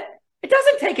habit. It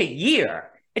doesn't take a year.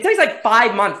 It takes like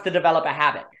 5 months to develop a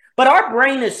habit. But our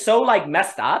brain is so like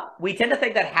messed up. We tend to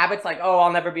think that habits like, oh,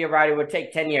 I'll never be a writer would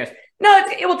take 10 years. No,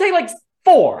 it will take like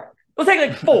 4. It'll take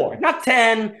like 4, not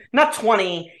 10, not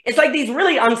 20. It's like these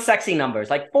really unsexy numbers,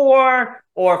 like 4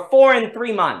 or 4 in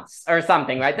 3 months or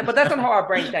something, right? But that's not how our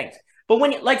brain thinks. But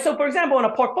when you, like, so for example, in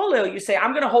a portfolio, you say,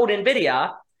 I'm going to hold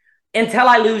NVIDIA until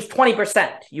I lose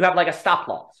 20%. You have like a stop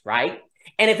loss, right?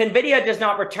 And if NVIDIA does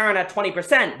not return at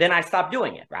 20%, then I stop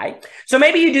doing it, right? So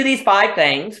maybe you do these 5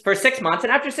 things for 6 months.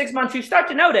 And after 6 months, you start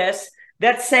to notice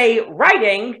that, say,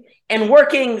 writing and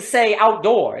working, say,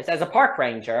 outdoors as a park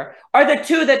ranger are the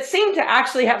 2 that seem to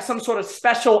actually have some sort of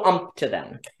special umph to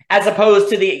them, as opposed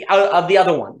to the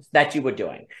other ones that you were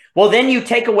doing. Well, then you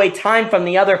take away time from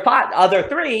the other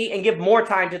 3 and give more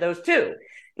time to those 2.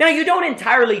 Now, you don't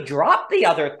entirely drop the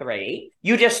other 3.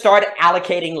 You just start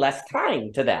allocating less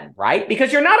time to them, right?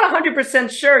 Because you're not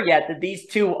 100% sure yet that these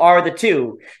 2 are the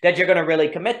 2 that you're going to really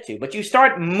commit to. But you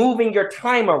start moving your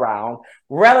time around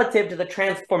relative to the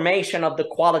transformation of the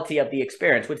quality of the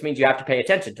experience, which means you have to pay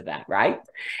attention to that, right?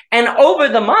 And over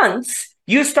the months,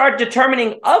 you start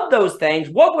determining of those things,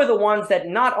 what were the ones that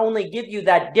not only give you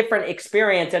that different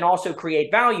experience and also create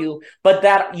value, but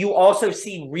that you also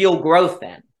see real growth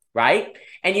in, right?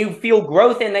 And you feel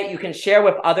growth in that you can share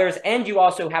with others, and you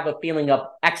also have a feeling of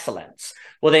excellence.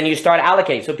 Well, then you start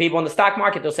allocating. So people in the stock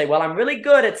market, they'll say, well, I'm really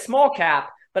good at small cap,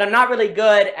 but I'm not really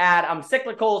good at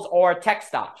cyclicals or tech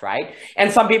stocks, right?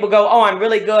 And some people go, oh, I'm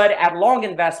really good at long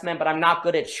investment, but I'm not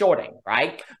good at shorting,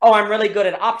 right? Oh, I'm really good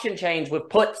at option change with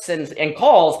puts and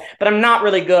calls, but I'm not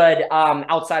really good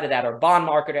outside of that, or bond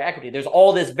market or equity. There's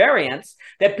all this variance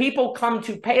that people come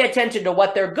to pay attention to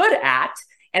what they're good at,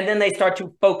 and then they start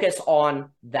to focus on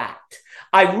that.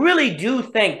 I really do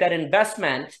think that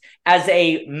investment as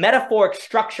a metaphoric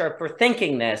structure for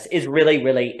thinking this is really,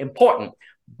 really important.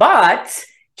 But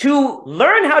to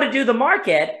learn how to do the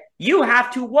market, you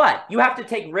have to what? You have to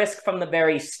take risk from the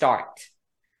very start.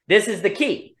 This is the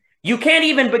key. You can't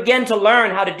even begin to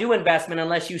learn how to do investment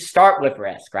unless you start with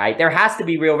risk, right? There has to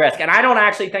be real risk. And I don't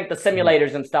actually think the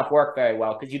simulators and stuff work very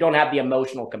well because you don't have the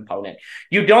emotional component.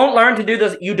 You don't learn to do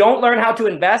this. You don't learn how to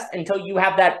invest until you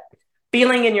have that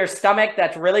feeling in your stomach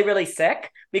that's really, really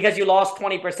sick because you lost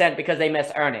 20% because they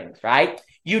missed earnings, right?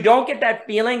 You don't get that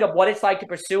feeling of what it's like to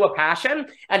pursue a passion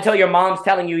until your mom's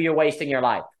telling you you're wasting your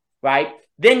life, right?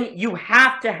 Then you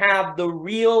have to have the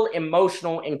real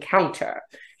emotional encounter.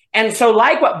 And so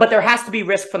but there has to be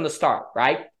risk from the start,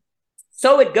 right?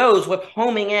 So it goes with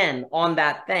homing in on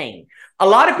that thing. A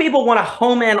lot of people want to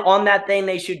home in on that thing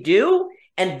they should do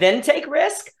and then take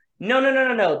risk. No.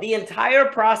 The entire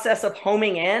process of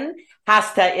homing in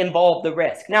has to involve the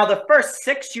risk. Now, the first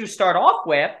 6 you start off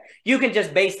with, you can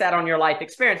just base that on your life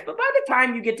experience. But by the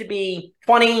time you get to be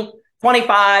 20,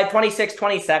 25, 26,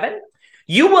 27,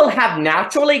 you will have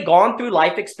naturally gone through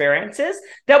life experiences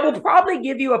that will probably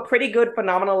give you a pretty good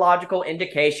phenomenological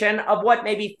indication of what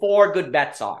maybe 4 good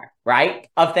bets are, right?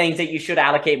 Of things that you should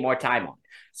allocate more time on.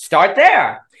 Start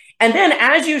there. And then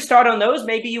as you start on those,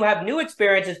 maybe you have new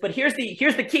experiences, but here's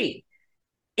the key.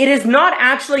 It is not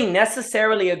actually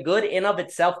necessarily a good in of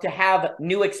itself to have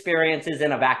new experiences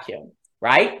in a vacuum,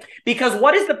 right? Because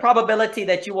what is the probability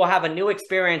that you will have a new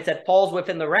experience that falls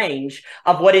within the range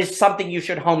of what is something you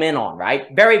should home in on, right?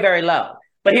 Very, very low.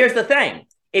 But here's the thing.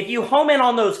 If you home in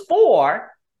on those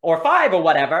 4 or 5 or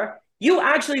whatever, you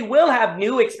actually will have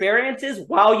new experiences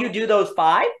while you do those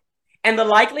 5. And the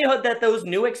likelihood that those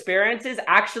new experiences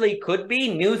actually could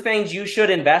be new things you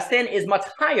should invest in is much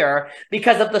higher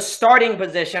because of the starting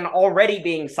position already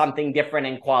being something different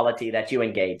in quality that you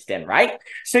engaged in, right?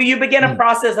 So you begin a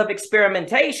process of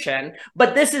experimentation,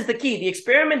 but this is the key. The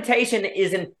experimentation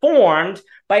is informed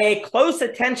by a close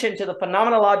attention to the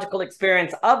phenomenological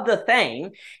experience of the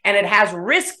thing, and it has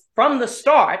risk from the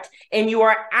start, and you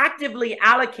are actively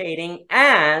allocating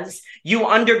as you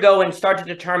undergo and start to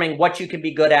determine what you can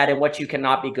be good at and what you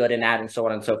cannot be good at, and so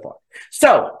on and so forth.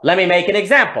 So let me make an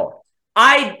example.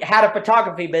 I had a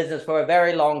photography business for a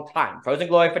very long time, Frozen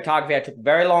Glory Photography. I took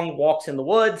very long walks in the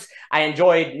woods. I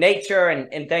enjoyed nature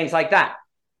and things like that.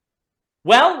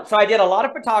 Well, so I did a lot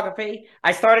of photography.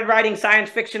 I started writing science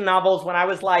fiction novels when I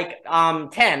was like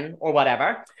 10 or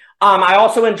whatever. I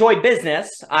also enjoyed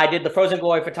business. I did the Frozen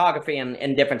Glory Photography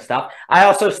and different stuff. I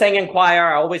also sang in choir.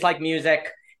 I always liked music.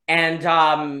 And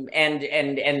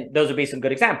those would be some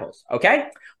good examples. Okay.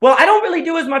 Well, I don't really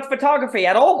do as much photography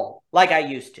at all like I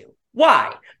used to.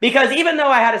 Why? Because even though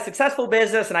I had a successful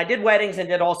business and I did weddings and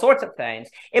did all sorts of things,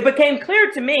 it became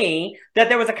clear to me that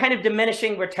there was a kind of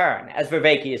diminishing return, as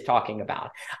Viveki is talking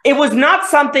about. It was not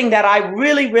something that I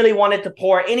really, really wanted to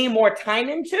pour any more time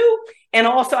into. And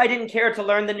also, I didn't care to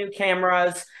learn the new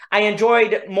cameras. I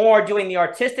enjoyed more doing the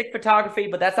artistic photography,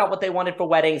 but that's not what they wanted for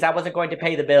weddings. I wasn't going to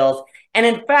pay the bills. And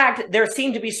in fact, there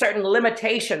seemed to be certain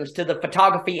limitations to the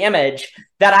photography image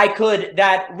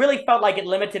that really felt like it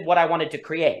limited what I wanted to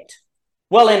create.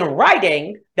 Well, in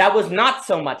writing, that was not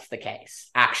so much the case,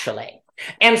 actually.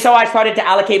 And so I started to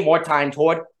allocate more time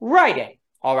toward writing,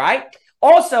 all right?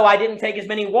 Also, I didn't take as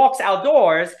many walks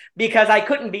outdoors because I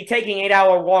couldn't be taking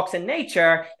 8-hour walks in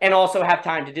nature and also have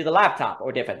time to do the laptop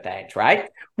or different things, right?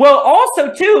 Well,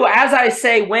 also, too, as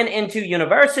I went into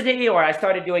university or I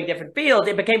started doing different fields,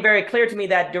 it became very clear to me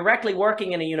that directly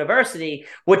working in a university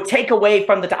would take away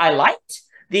from I liked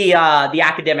the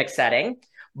academic setting.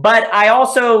 But I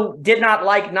also did not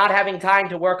like not having time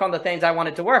to work on the things I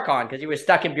wanted to work on because you were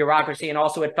stuck in bureaucracy. And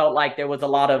also it felt like there was a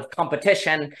lot of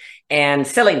competition and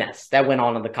silliness that went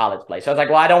on in the college place. So I was like,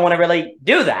 well, I don't want to really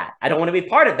do that. I don't want to be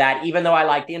part of that, even though I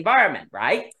like the environment,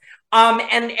 right?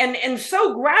 And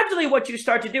so gradually what you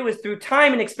start to do is through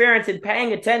time and experience and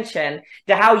paying attention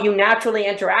to how you naturally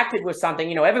interacted with something.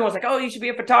 You know, everyone's like, oh, you should be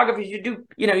a photographer. You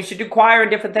should do choir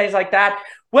and different things like that.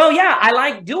 Well, yeah, I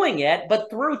like doing it, but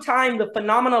through time, the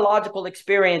phenomenological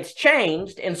experience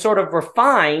changed and sort of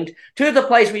refined to the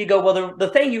place where you go, well, the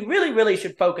thing you really, really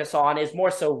should focus on is more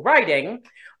so writing,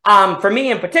 for me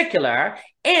in particular,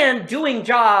 and doing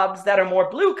jobs that are more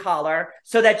blue collar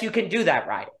so that you can do that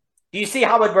writing. Do you see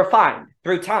how it refined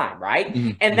through time, right?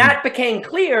 Mm-hmm. And that became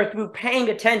clear through paying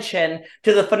attention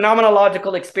to the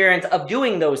phenomenological experience of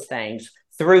doing those things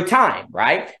through time,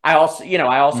 right? I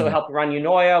also helped run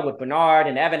Eunoia with Bernard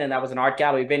and Evan, and that was an art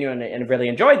gallery venue, and really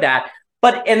enjoyed that.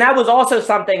 And that was also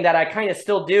something that I kind of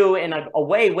still do in a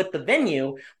way with the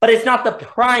venue, but it's not the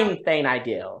prime thing I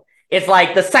do. It's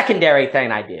like the secondary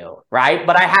thing I do, right?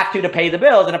 But I have to pay the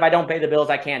bills, and if I don't pay the bills,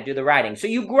 I can't do the writing. So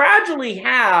you gradually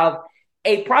have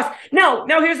a process. Now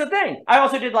here's the thing. I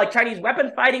also did like Chinese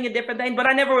weapon fighting and different things, but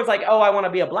I never was like, oh, I want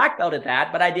to be a black belt at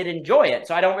that, but I did enjoy it.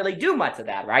 So I don't really do much of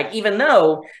that, right? Even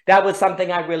though that was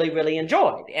something I really, really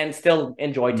enjoyed and still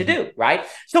enjoy to do, right?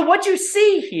 So what you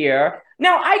see here,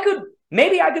 now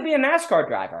maybe I could be a NASCAR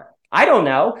driver. I don't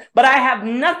know, but I have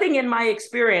nothing in my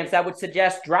experience that would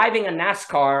suggest driving a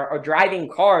NASCAR or driving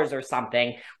cars or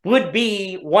something would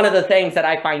be one of the things that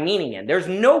I find meaning in. There's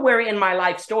nowhere in my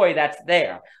life story that's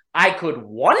there. I could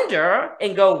wonder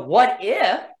and go, what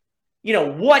if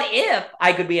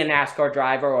I could be a NASCAR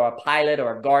driver or a pilot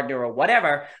or a gardener or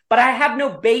whatever, but I have no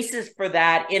basis for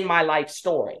that in my life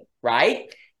story,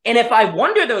 right? And if I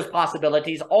wonder those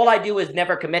possibilities, all I do is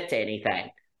never commit to anything.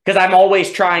 Because I'm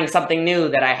always trying something new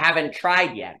that I haven't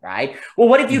tried yet, right? Well,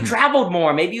 what if you traveled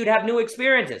more? Maybe you'd have new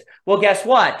experiences. Well, guess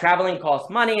what? Traveling costs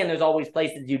money and there's always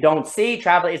places you don't see.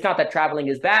 It's not that traveling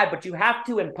is bad, but you have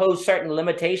to impose certain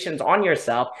limitations on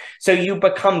yourself so you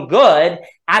become good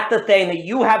at the thing that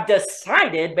you have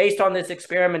decided based on this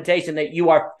experimentation that you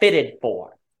are fitted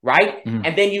for, right?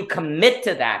 And then you commit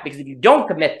to that, because if you don't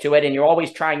commit to it and you're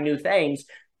always trying new things,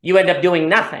 you end up doing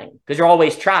nothing because you're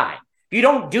always trying. You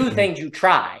don't do things you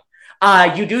try.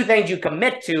 You do things you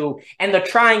commit to, and the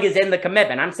trying is in the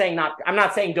commitment. I'm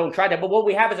not saying don't try that, but what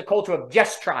we have is a culture of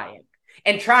just trying.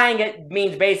 And trying it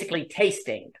means basically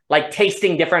tasting, like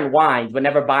tasting different wines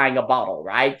whenever buying a bottle,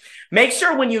 right? Make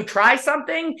sure when you try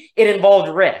something, it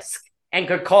involves risk and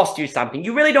could cost you something.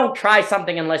 You really don't try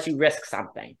something unless you risk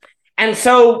something. And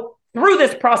so through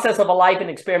this process of a life and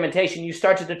experimentation, you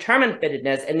start to determine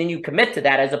fittedness, and then you commit to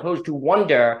that as opposed to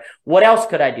wonder, what else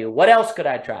could I do? What else could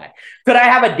I try? Could I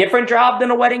have a different job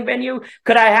than a wedding venue?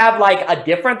 Could I have like a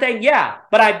different thing? Yeah,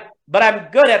 but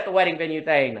I'm good at the wedding venue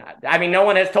thing. I mean, no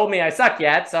one has told me I suck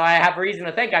yet, so I have reason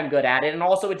to think I'm good at it. And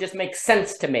also it just makes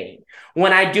sense to me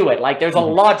when I do it. Like there's a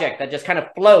logic that just kind of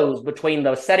flows between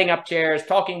those setting up chairs,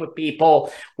 talking with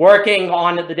people, working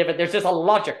on the different, there's just a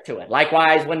logic to it.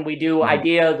 Likewise, when we do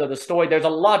ideas or the story, there's a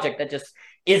logic that just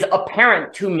is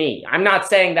apparent to me. I'm not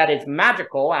saying that it's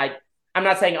magical. I'm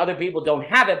not saying other people don't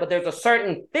have it, but there's a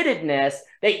certain fittedness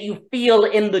that you feel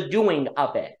in the doing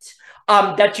of it.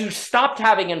 That you stopped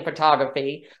having in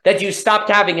photography, that you stopped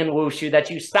having in wushu, that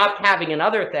you stopped having in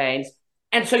other things.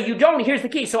 And so here's the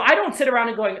key. So I don't sit around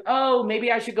and going, oh,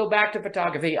 maybe I should go back to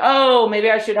photography. Oh,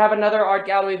 maybe I should have another art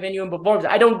gallery venue and performance.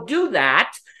 I don't do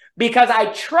that because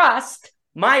I trust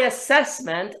my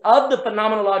assessment of the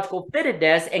phenomenological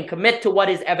fittedness and commit to what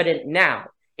is evident now.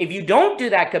 If you don't do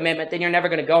that commitment, then you're never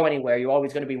going to go anywhere. You're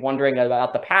always going to be wondering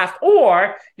about the past,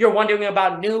 or you're wondering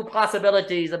about new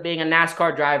possibilities of being a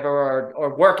NASCAR driver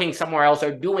or working somewhere else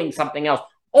or doing something else.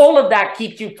 All of that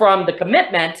keeps you from the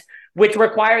commitment, which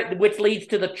leads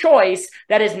to the choice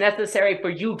that is necessary for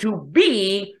you to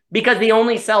be, because the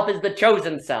only self is the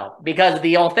chosen self, because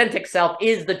the authentic self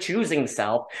is the choosing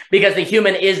self, because the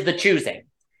human is the choosing.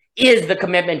 Is the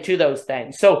commitment to those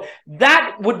things. So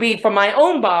that would be, from my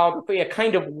own biography, a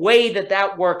kind of way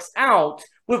that works out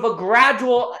with a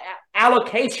gradual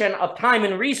allocation of time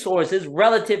and resources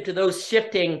relative to those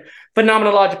shifting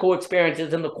phenomenological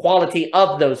experiences and the quality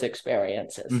of those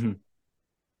experiences.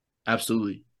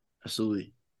 Absolutely.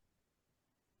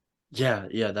 Yeah,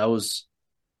 that was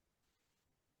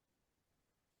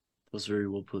very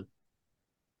well put.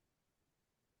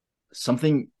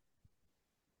 Something,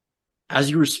 as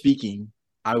you were speaking,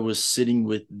 I was sitting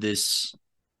with this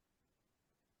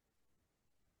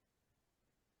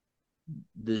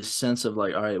sense of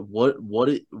like, all right,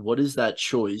 what is that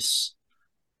choice?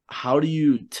 How do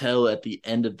you tell at the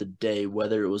end of the day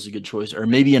whether it was a good choice, or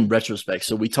maybe in retrospect?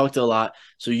 So we talked a lot.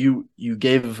 So you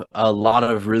gave a lot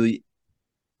of really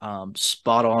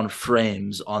spot on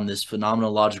frames on this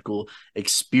phenomenological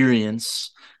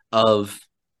experience of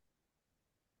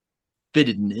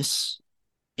fittedness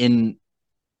in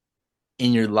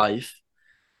your life.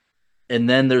 And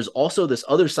then there's also this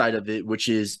other side of it, which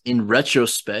is in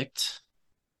retrospect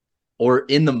or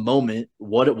in the moment,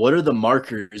 what are the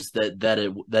markers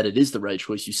that it is the right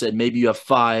choice? You said maybe you have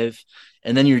 5,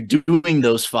 and then you're doing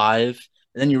those 5,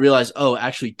 and then you realize, oh,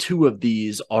 actually 2 of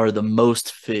these are the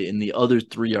most fit and the other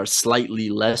 3 are slightly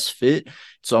less fit.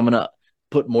 So I'm going to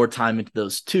put more time into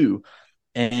those 2.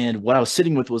 And what I was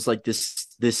sitting with was like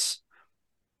this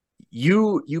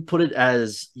you put it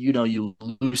as, you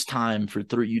lose time for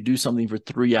 3, you do something for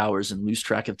 3 hours and lose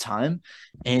track of time.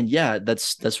 And yeah,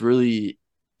 that's really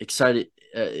excited.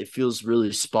 It feels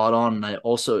really spot on.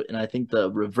 And I think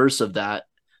the reverse of that,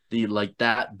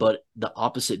 but the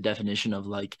opposite definition of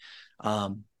like,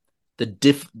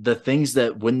 the things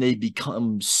that when they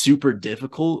become super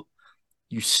difficult,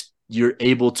 you're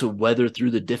able to weather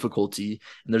through the difficulty,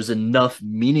 and there's enough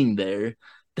meaning there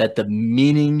that the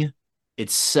meaning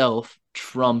itself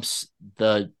trumps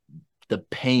the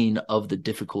pain of the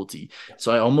difficulty.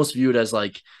 So I almost view it as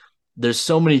like, there's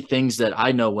so many things that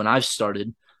I know when I've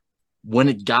started, when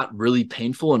it got really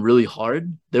painful and really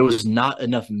hard, there was not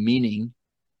enough meaning.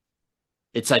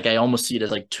 It's like I almost see it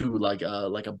as like like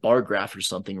a bar graph or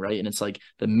something, right? And it's like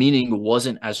the meaning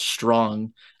wasn't as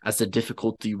strong as the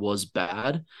difficulty was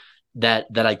bad, that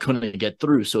I couldn't get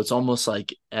through. So it's almost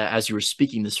like, as you were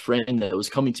speaking, this frame that was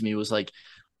coming to me was like,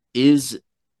 is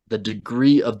the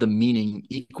degree of the meaning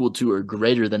equal to or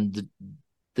greater than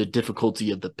the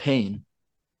difficulty of the pain?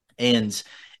 And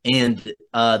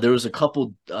there was a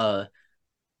couple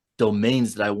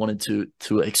domains that I wanted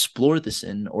to explore this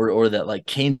in, or that like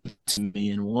came to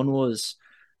me, and one was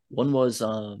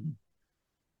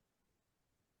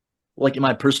like in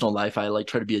my personal life, I like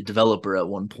tried to be a developer at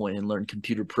one point and learned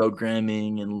computer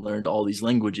programming and learned all these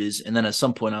languages. And then at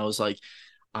some point I was like,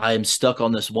 I'm stuck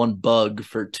on this one bug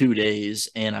for 2 days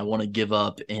and I want to give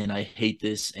up and I hate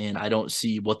this and I don't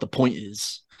see what the point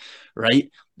is. Right.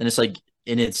 And it's like,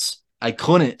 I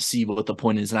couldn't see what the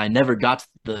point is. And I never got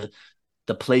to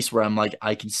the place where I'm like,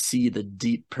 I can see the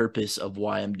deep purpose of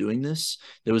why I'm doing this.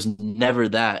 There was never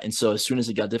that. And so as soon as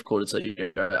it got difficult, it's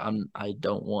like, I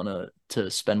don't want to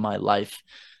spend my life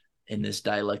in this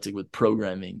dialectic with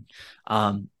programming.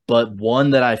 But one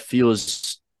that I feel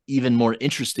is even more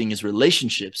interesting is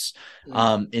relationships.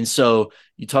 And so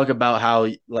you talk about how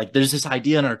like there's this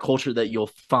idea in our culture that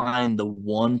you'll find the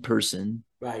one person,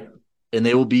 right, and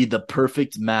they will be the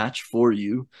perfect match for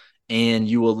you and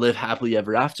you will live happily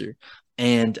ever after.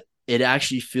 And it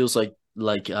actually feels like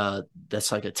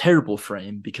that's like a terrible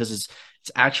frame, because it's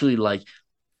actually like,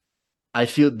 I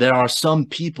feel there are some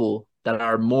people that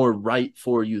are more right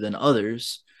for you than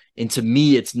others. And to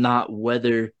me, it's not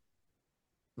whether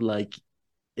like,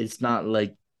 it's not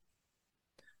like,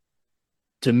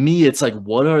 to me, it's like,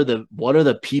 what are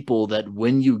the people that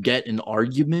when you get in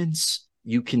arguments,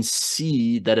 you can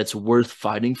see that it's worth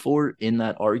fighting for in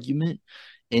that argument,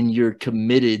 and you're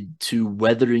committed to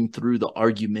weathering through the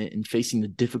argument and facing the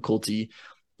difficulty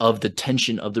of the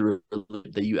tension of that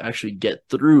you actually get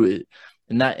through it.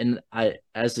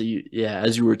 As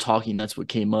you were talking, that's what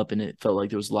came up, and it felt like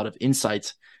there was a lot of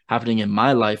insights happening in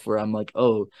my life where I'm like,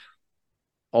 oh,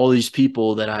 all these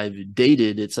people that I've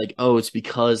dated, it's like, oh, it's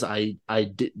because I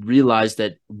did realize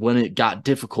that when it got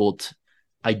difficult,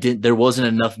 there wasn't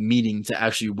enough meaning to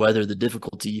actually weather the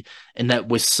difficulty. And that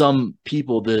with some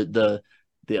people, the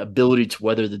ability to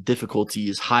weather the difficulty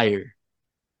is higher.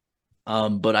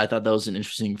 But I thought that was an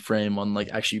interesting frame on like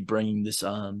actually bringing this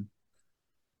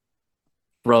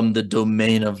from the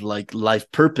domain of like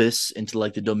life purpose into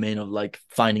like the domain of like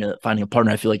finding a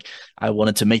partner. I feel like I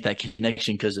wanted to make that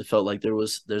connection because it felt like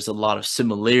there's a lot of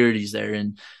similarities there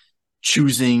in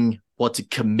choosing what to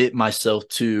commit myself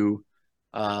to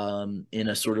in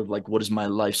a sort of like, what is my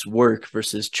life's work,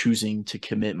 versus choosing to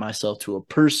commit myself to a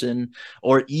person,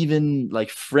 or even like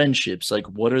friendships. Like,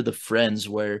 what are the friends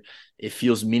where it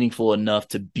feels meaningful enough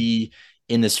to be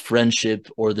in this friendship,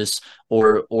 or this,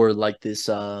 or like this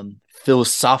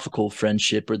philosophical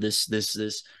friendship, or this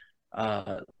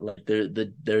like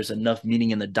there's enough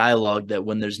meaning in the dialogue that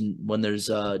when there's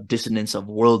dissonance of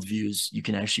worldviews, you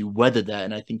can actually weather that.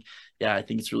 And I think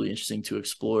it's really interesting to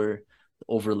explore the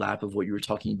overlap of what you were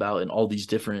talking about in all these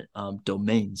different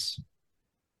domains.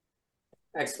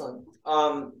 Excellent.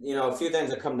 A few things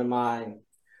that come to mind.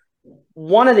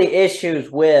 One of the issues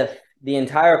with the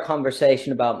entire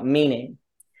conversation about meaning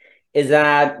is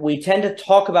that we tend to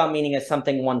talk about meaning as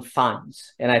something one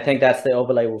finds. And I think that's the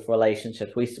overlay with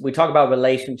relationships. We talk about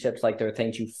relationships like they're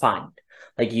things you find,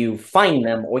 like you find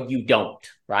them or you don't,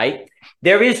 right?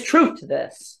 There is truth to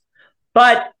this.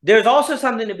 But there's also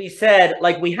something to be said,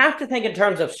 like we have to think in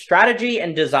terms of strategy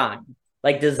and design,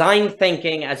 like design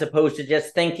thinking as opposed to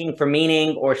just thinking for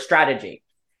meaning or strategy.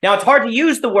 Now, it's hard to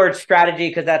use the word strategy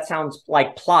because that sounds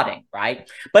like plotting, right?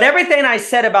 But everything I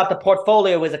said about the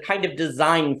portfolio is a kind of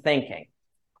design thinking,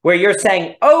 where you're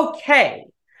saying, okay,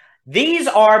 these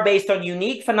are based on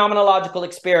unique phenomenological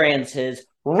experiences,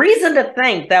 reason to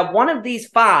think that one of these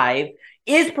 5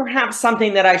 is perhaps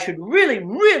something that I should really,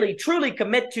 really, truly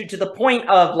commit to the point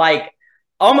of like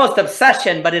almost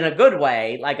obsession, but in a good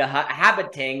way, like a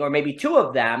habiting, or maybe 2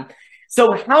 of them.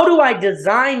 So how do I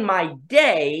design my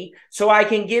day so I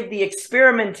can give the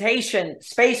experimentation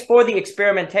space for the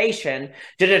experimentation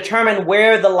to determine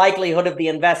where the likelihood of the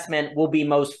investment will be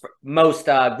most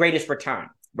greatest return,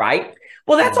 right?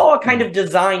 Well, that's all kind of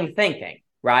design thinking,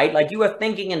 right? Like you are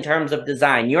thinking in terms of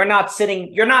design. You're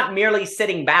not merely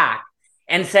sitting back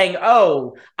and saying,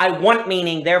 oh, I want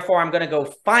meaning, therefore I'm going to go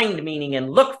find meaning and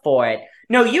look for it.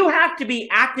 No, you have to be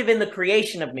active in the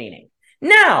creation of meaning.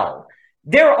 Now,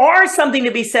 there are something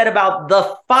to be said about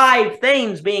the 5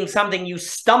 things being something you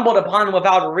stumbled upon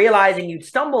without realizing you'd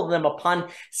stumbled them upon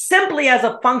simply as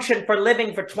a function for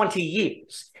living for 20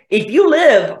 years. If you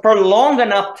live for long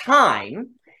enough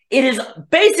time, it is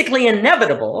basically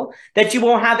inevitable that you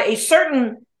will have a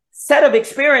certain set of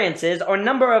experiences or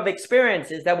number of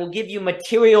experiences that will give you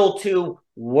material to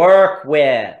work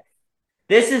with.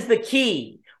 This is the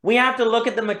key. We have to look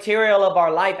at the material of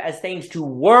our life as things to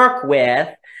work with,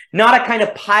 not a kind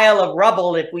of pile of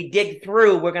rubble. If we dig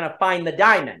through, we're going to find the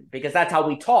diamond, because that's how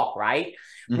we talk, right?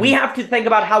 Mm-hmm. We have to think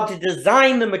about how to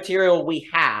design the material we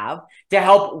have to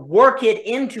help work it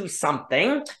into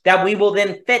something that we will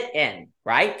then fit in,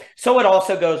 right? So it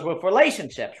also goes with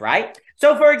relationships, right?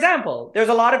 So for example, there's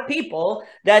a lot of people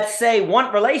that say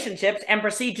want relationships and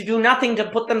proceed to do nothing to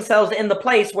put themselves in the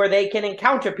place where they can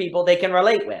encounter people they can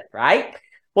relate with, right?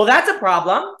 Well, that's a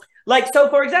problem. Like, so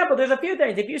for example, there's a few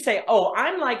things. If you say, oh,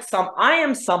 I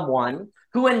am someone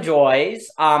who enjoys,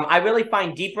 I really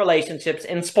find deep relationships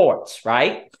in sports,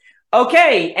 right?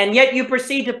 Okay. And yet you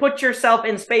proceed to put yourself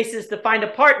in spaces to find a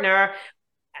partner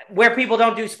where people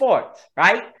don't do sports,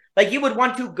 right? Like you would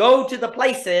want to go to the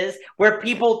places where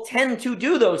people tend to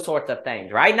do those sorts of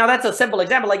things, right? Now that's a simple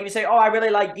example. Like if you say, oh, I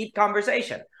really like deep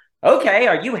conversation. Okay,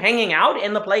 are you hanging out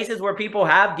in the places where people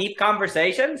have deep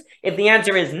conversations? If the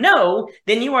answer is no,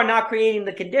 then you are not creating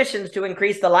the conditions to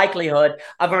increase the likelihood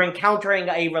of encountering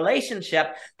a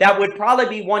relationship that would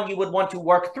probably be one you would want to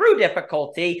work through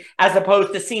difficulty as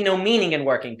opposed to see no meaning in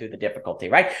working through the difficulty,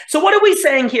 right? So what are we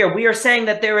saying here? We are saying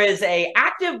that there is a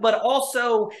active but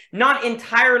also not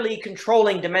entirely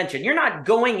controlling dimension. You're not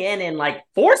going in and like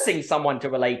forcing someone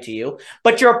to relate to you,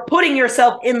 but you're putting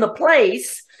yourself in the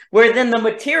place where then the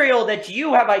material that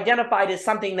you have identified as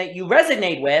something that you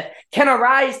resonate with can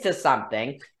arise to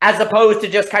something as opposed to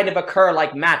just kind of occur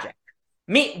like magic.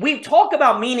 We talk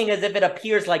about meaning as if it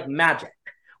appears like magic.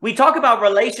 We talk about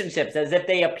relationships as if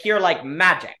they appear like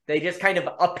magic. They just kind of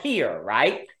appear,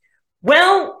 right?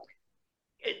 Well,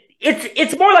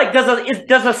 it's more like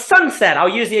does a sunset, I'll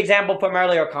use the example from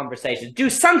earlier conversations, do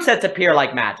sunsets appear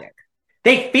like magic?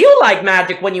 They feel like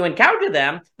magic when you encounter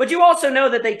them, but you also know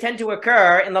that they tend to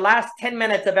occur in the last 10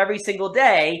 minutes of every single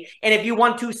day. And if you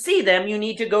want to see them, you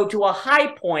need to go to a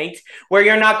high point where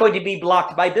you're not going to be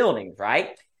blocked by buildings,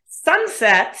 right?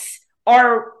 Sunsets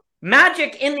are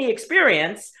magic in the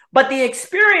experience, but the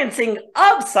experiencing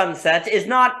of sunsets is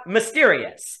not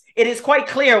mysterious. It is quite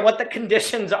clear what the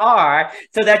conditions are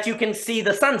so that you can see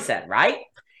the sunset, right?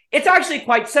 It's actually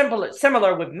quite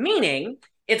similar with meaning.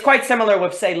 It's quite similar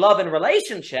with, say, love and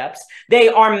relationships. They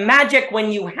are magic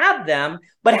when you have them,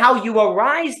 but how you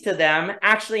arise to them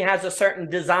actually has a certain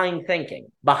design thinking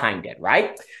behind it,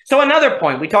 right? So another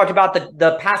point, we talked about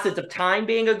the passage of time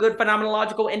being a good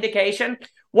phenomenological indication.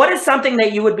 What is something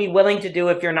that you would be willing to do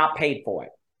if you're not paid for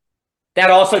it?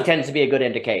 That also tends to be a good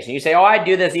indication. You say, oh, I'd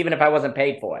do this even if I wasn't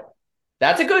paid for it.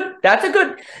 That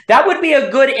would be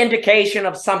a good indication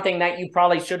of something that you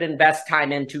probably should invest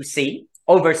time in to see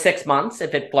over 6 months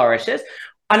if it flourishes.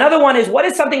 Another one is, what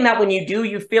is something that when you do,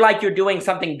 you feel like you're doing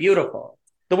something beautiful?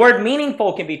 The word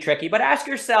meaningful can be tricky, but ask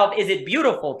yourself, is it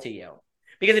beautiful to you?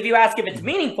 Because if you ask if it's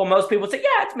meaningful, most people say,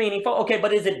 yeah, it's meaningful. Okay,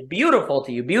 but is it beautiful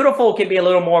to you? Beautiful can be a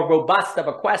little more robust of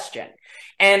a question.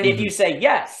 And if you say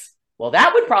yes, well,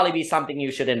 that would probably be something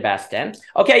you should invest in.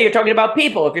 Okay, you're talking about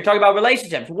people. If you're talking about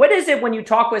relationships, what is it when you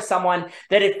talk with someone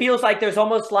that it feels like there's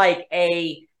almost like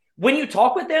when you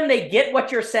talk with them, they get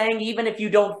what you're saying, even if you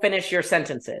don't finish your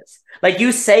sentences. Like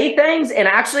you say things and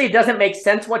actually it doesn't make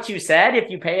sense what you said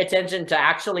if you pay attention to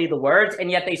actually the words,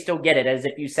 and yet they still get it as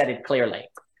if you said it clearly.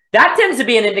 That tends to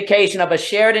be an indication of a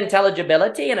shared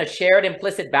intelligibility and a shared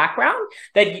implicit background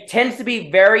that tends to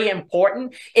be very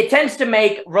important. It tends to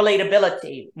make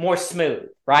relatability more smooth,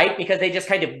 right? Because they just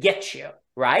kind of get you.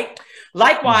 Right?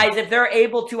 Likewise, if they're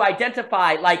able to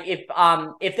identify, like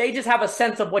if they just have a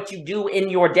sense of what you do in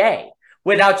your day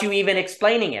without you even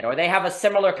explaining it, or they have a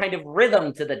similar kind of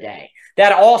rhythm to the day,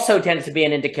 that also tends to be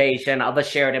an indication of a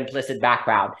shared implicit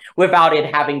background without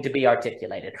it having to be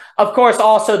articulated. Of course,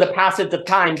 also the passage of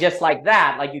time, just like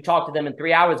that, like you talk to them and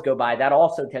 3 hours go by, that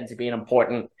also tends to be an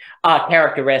important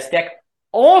characteristic.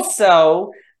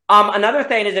 Also, Another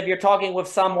thing is if you're talking with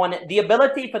someone, the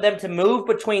ability for them to move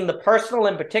between the personal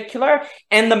in particular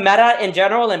and the meta in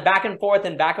general and back and forth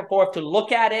to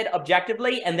look at it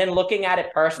objectively and then looking at it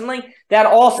personally, that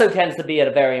also tends to be a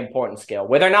very important skill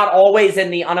where they're not always in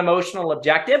the unemotional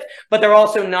objective, but they're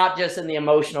also not just in the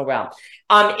emotional realm.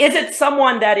 Is it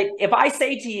someone that if I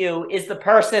say to you, is the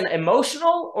person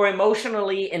emotional or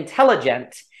emotionally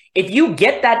intelligent? If you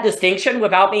get that distinction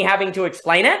without me having to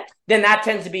explain it, then that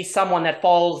tends to be someone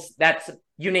that's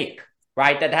unique,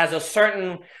 right? That has a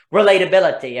certain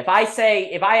relatability. If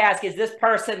I ask, is this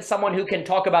person someone who can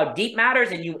talk about deep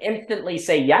matters and you instantly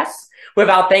say yes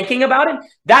without thinking about it,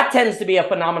 that tends to be a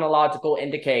phenomenological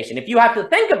indication. If you have to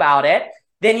think about it,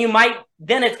 then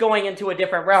it's going into a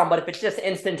different realm. But if it's just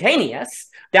instantaneous,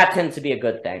 that tends to be a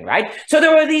good thing, right? So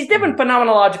there are these different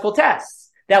phenomenological tests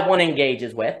that one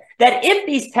engages with, that if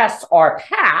these tests are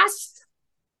passed,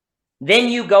 then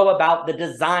you go about the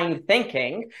design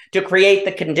thinking to create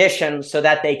the conditions so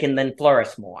that they can then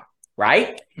flourish more,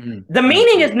 right? The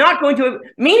meaning does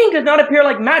not appear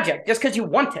like magic just because you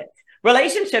want it.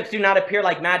 Relationships do not appear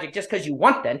like magic just because you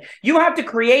want them. You have to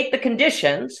create the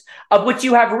conditions of which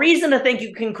you have reason to think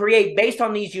you can create based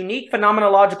on these unique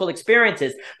phenomenological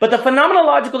experiences. But the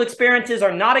phenomenological experiences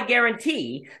are not a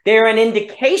guarantee. They're an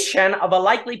indication of a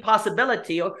likely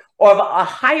possibility or of a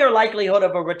higher likelihood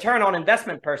of a return on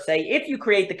investment per se, if you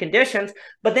create the conditions.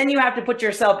 But then you have to put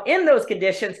yourself in those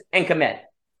conditions and commit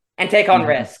and take on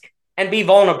risk and be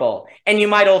vulnerable. And you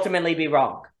might ultimately be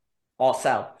wrong.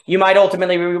 Also, you might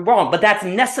ultimately be wrong, but that's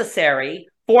necessary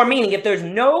for meaning. If there's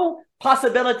no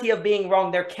possibility of being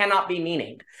wrong, there cannot be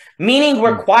meaning. Meaning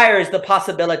requires the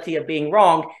possibility of being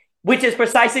wrong, which is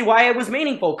precisely why it was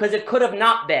meaningful, because it could have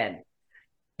not been.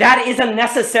 That is a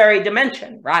necessary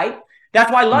dimension, right?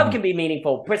 That's why love can be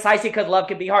meaningful, precisely because love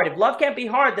can be hard. If love can't be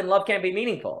hard, then love can't be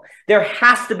meaningful. There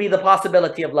has to be the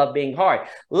possibility of love being hard.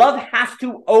 Love has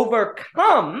to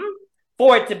overcome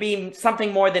for it to be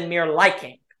something more than mere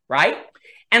liking. Right?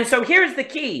 And so here's the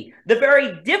key. The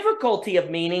very difficulty of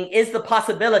meaning is the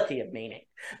possibility of meaning.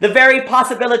 The very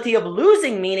possibility of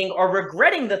losing meaning or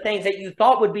regretting the things that you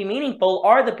thought would be meaningful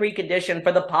are the precondition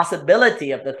for the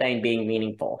possibility of the thing being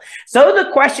meaningful. So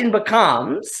the question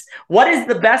becomes, what is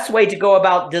the best way to go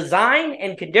about design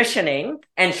and conditioning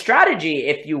and strategy,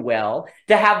 if you will,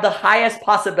 to have the highest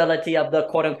possibility of the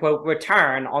quote unquote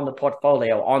return on the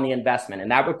portfolio, on the investment?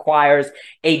 And that requires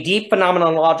a deep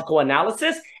phenomenological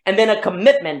analysis and then a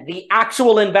commitment, the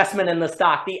actual investment in the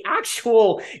stock, the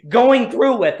actual going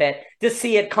through with it to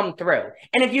see it come through.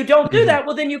 And if you don't do that,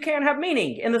 well, then you can't have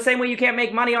meaning. In the same way you can't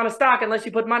make money on a stock unless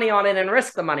you put money on it and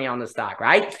risk the money on the stock,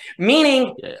 right?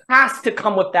 Meaning has to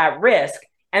come with that risk.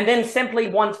 And then simply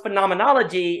one's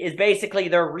phenomenology is basically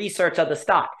their research of the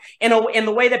stock. In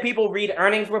the way that people read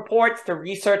earnings reports to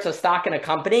research a stock in a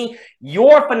company,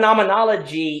 your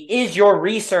phenomenology is your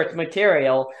research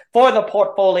material for the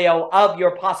portfolio of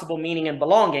your possible meaning and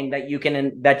belonging that you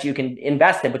can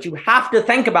invest in. But you have to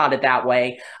think about it that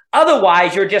way.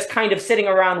 Otherwise, you're just kind of sitting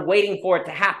around waiting for it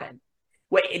to happen.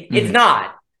 It's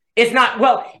not. It's not.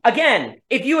 Well, again,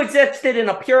 if you existed in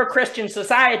a pure Christian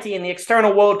society and the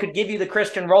external world could give you the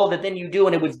Christian role that then you do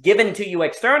and it was given to you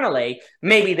externally,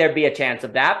 maybe there'd be a chance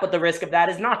of that. But the risk of that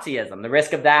is Nazism. The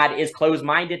risk of that is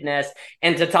closed-mindedness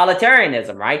and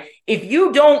totalitarianism, right? If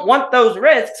you don't want those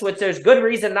risks, which there's good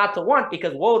reason not to want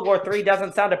because World War III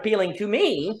doesn't sound appealing to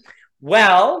me,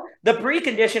 well, the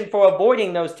precondition for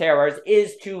avoiding those terrors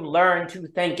is to learn to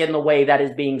think in the way that is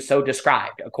being so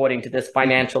described, according to this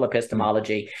financial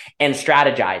epistemology and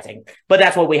strategizing. But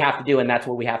that's what we have to do, and that's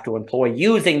what we have to employ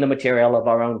using the material of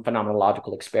our own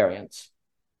phenomenological experience.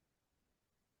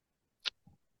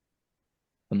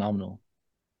 Phenomenal.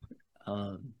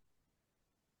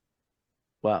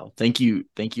 Wow. Thank you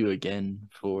again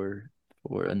for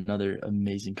another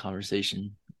amazing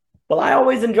conversation. Well, I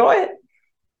always enjoy it.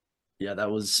 Yeah,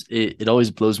 that was it. It always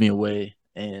blows me away,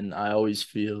 and I always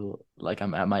feel like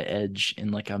I'm at my edge and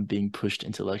like I'm being pushed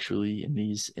intellectually in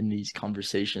these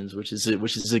conversations, which is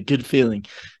a good feeling.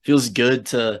 Feels good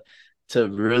to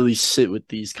really sit with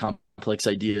these complex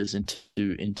ideas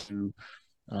into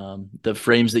the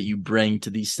frames that you bring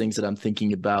to these things that I'm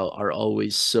thinking about are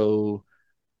always so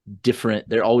different.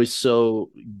 They're always so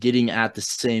getting at the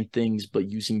same things but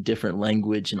using different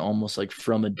language and almost like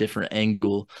from a different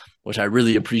angle, which I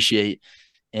really appreciate.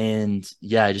 And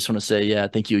yeah, I just want to say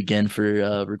thank you again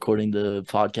for recording the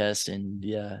podcast, and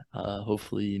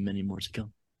hopefully many more to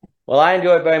come. Well, I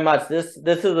enjoy it very much. This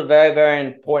is a very, very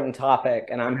important topic,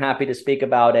 and I'm happy to speak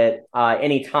about it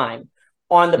anytime.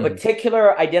 On the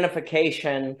particular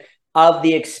identification of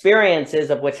the experiences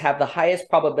of which have the highest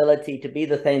probability to be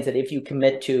the things that if you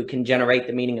commit to can generate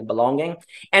the meaning of belonging.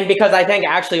 And because I think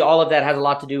actually all of that has a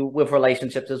lot to do with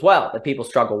relationships as well, that people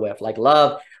struggle with, like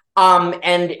love,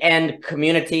 and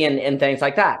community and things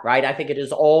like that, right? I think it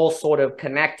is all sort of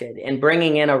connected, and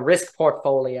bringing in a risk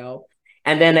portfolio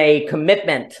and then a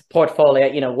commitment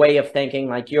portfolio, way of thinking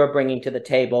like you're bringing to the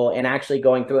table, and actually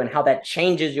going through and how that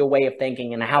changes your way of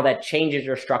thinking and how that changes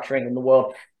your structuring in the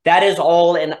world. That is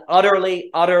all an utterly,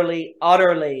 utterly,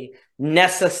 utterly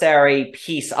necessary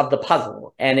piece of the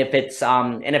puzzle. And if it's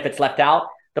left out,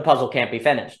 the puzzle can't be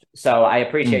finished. So I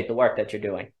appreciate the work that you're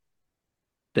doing.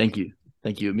 Thank you.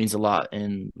 Thank you. It means a lot.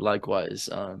 And likewise,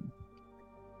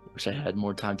 wish I had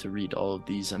more time to read all of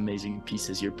these amazing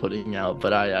pieces you're putting out,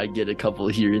 but I get a couple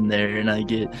here and there, and I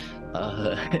get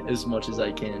as much as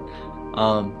I can.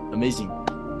 Amazing.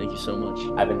 Thank you so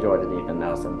much. I've enjoyed it, Ethan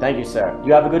Nelson. Thank you, sir.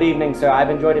 You have a good evening, sir. I've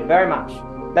enjoyed it very much.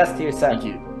 Best to you, sir. Thank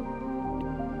you.